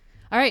 It's true.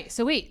 All right.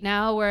 So wait,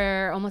 now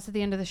we're almost at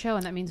the end of the show,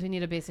 and that means we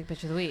need a basic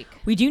bitch of the week.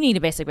 We do need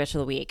a basic bitch of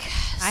the week.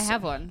 I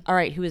have one. All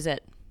right. Who is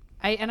it?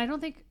 I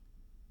don't think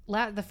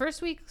the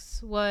first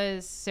week's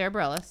was Sarah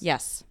Bareilles.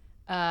 Yes.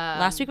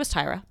 Last week was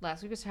Tyra.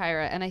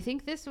 And I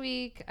think this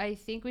week,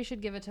 we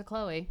should give it to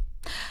Chloe.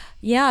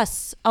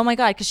 Yes. Oh my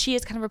God. Because she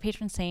is kind of our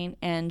patron saint,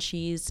 and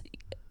she's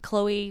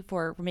Chloe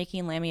for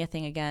making LAMY a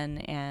thing again,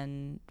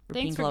 and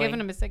thanks for giving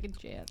him a second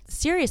chance.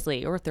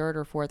 Seriously, or third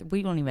or fourth.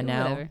 We don't even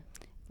know. Whatever.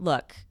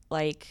 Look,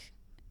 like,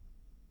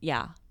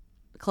 yeah.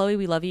 Chloe,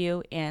 we love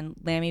you, and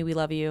LAMY, we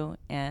love you,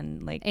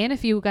 and like. And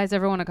if you guys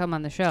ever want to come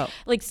on the show,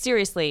 like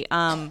seriously,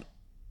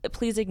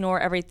 please ignore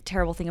every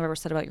terrible thing I've ever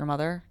said about your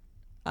mother.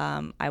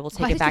 I will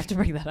take it back to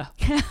bring that up.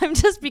 I'm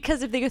just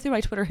because if they go through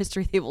my Twitter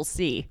history, they will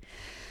see.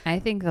 I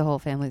think the whole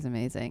family's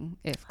amazing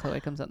if Chloe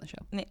comes on the show.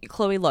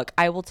 Chloe, look,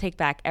 I will take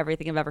back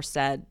everything I've ever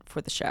said for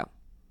the show.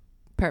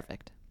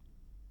 Perfect.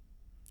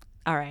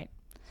 All right.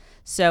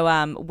 So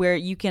where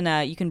you can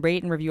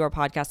rate and review our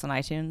podcast on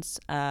iTunes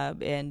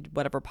and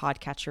whatever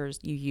podcatchers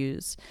you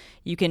use.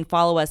 You can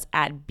follow us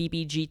at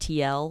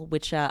BBGTL,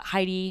 which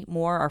Heidi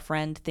Moore, our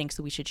friend, thinks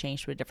that we should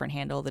change to a different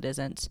handle that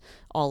isn't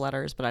all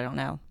letters, but I don't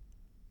know.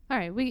 All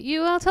right,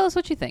 you tell us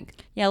what you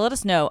think. Yeah, let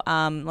us know.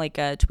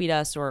 Tweet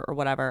us or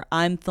whatever.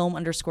 I'm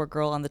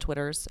film_girl on the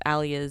Twitters.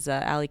 Aly is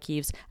Aly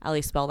Keeves.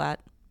 Aly, spell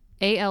that.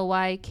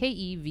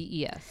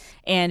 ALYKEVES.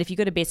 And if you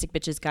go to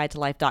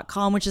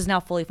basicbitchesguidetolife.com, which is now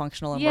fully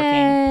functional and working.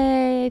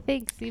 Yay!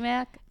 Thanks,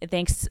 CMAC.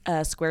 Thanks,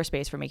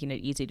 Squarespace, for making it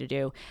easy to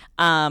do.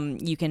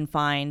 You can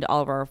find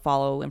all of our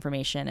follow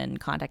information and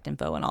contact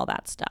info and all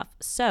that stuff.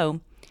 So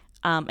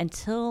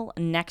until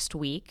next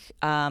week,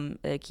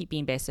 keep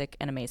being basic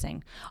and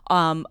amazing.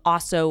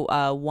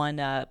 Also,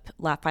 one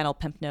final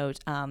pimp note.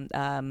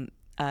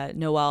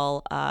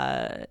 Noelle,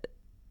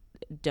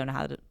 don't know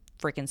how to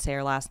freaking say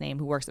her last name,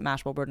 who works at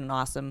Mashable, wrote an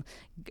awesome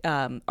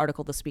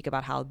article this week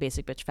about how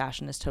basic bitch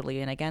fashion is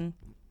totally in again.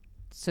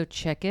 So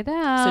check it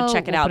out.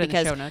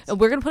 Because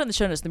we're going to put it in the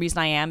show notes. The reason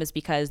I am is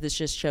because this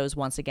just shows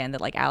once again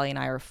that like Aly and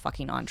I are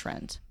fucking on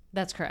trend.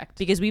 That's correct.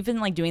 Because we've been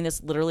like doing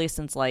this literally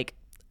since like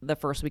the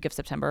first week of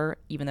September,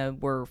 even though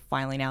we're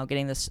finally now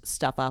getting this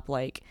stuff up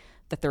like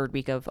the third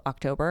week of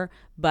October.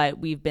 But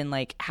we've been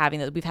like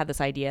we've had this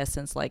idea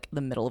since like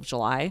the middle of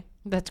July.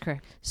 That's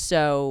correct.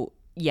 So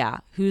yeah,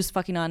 who's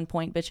fucking on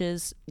point,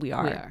 bitches? We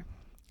are. We are.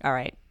 All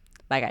right.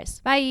 Bye,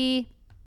 guys. Bye.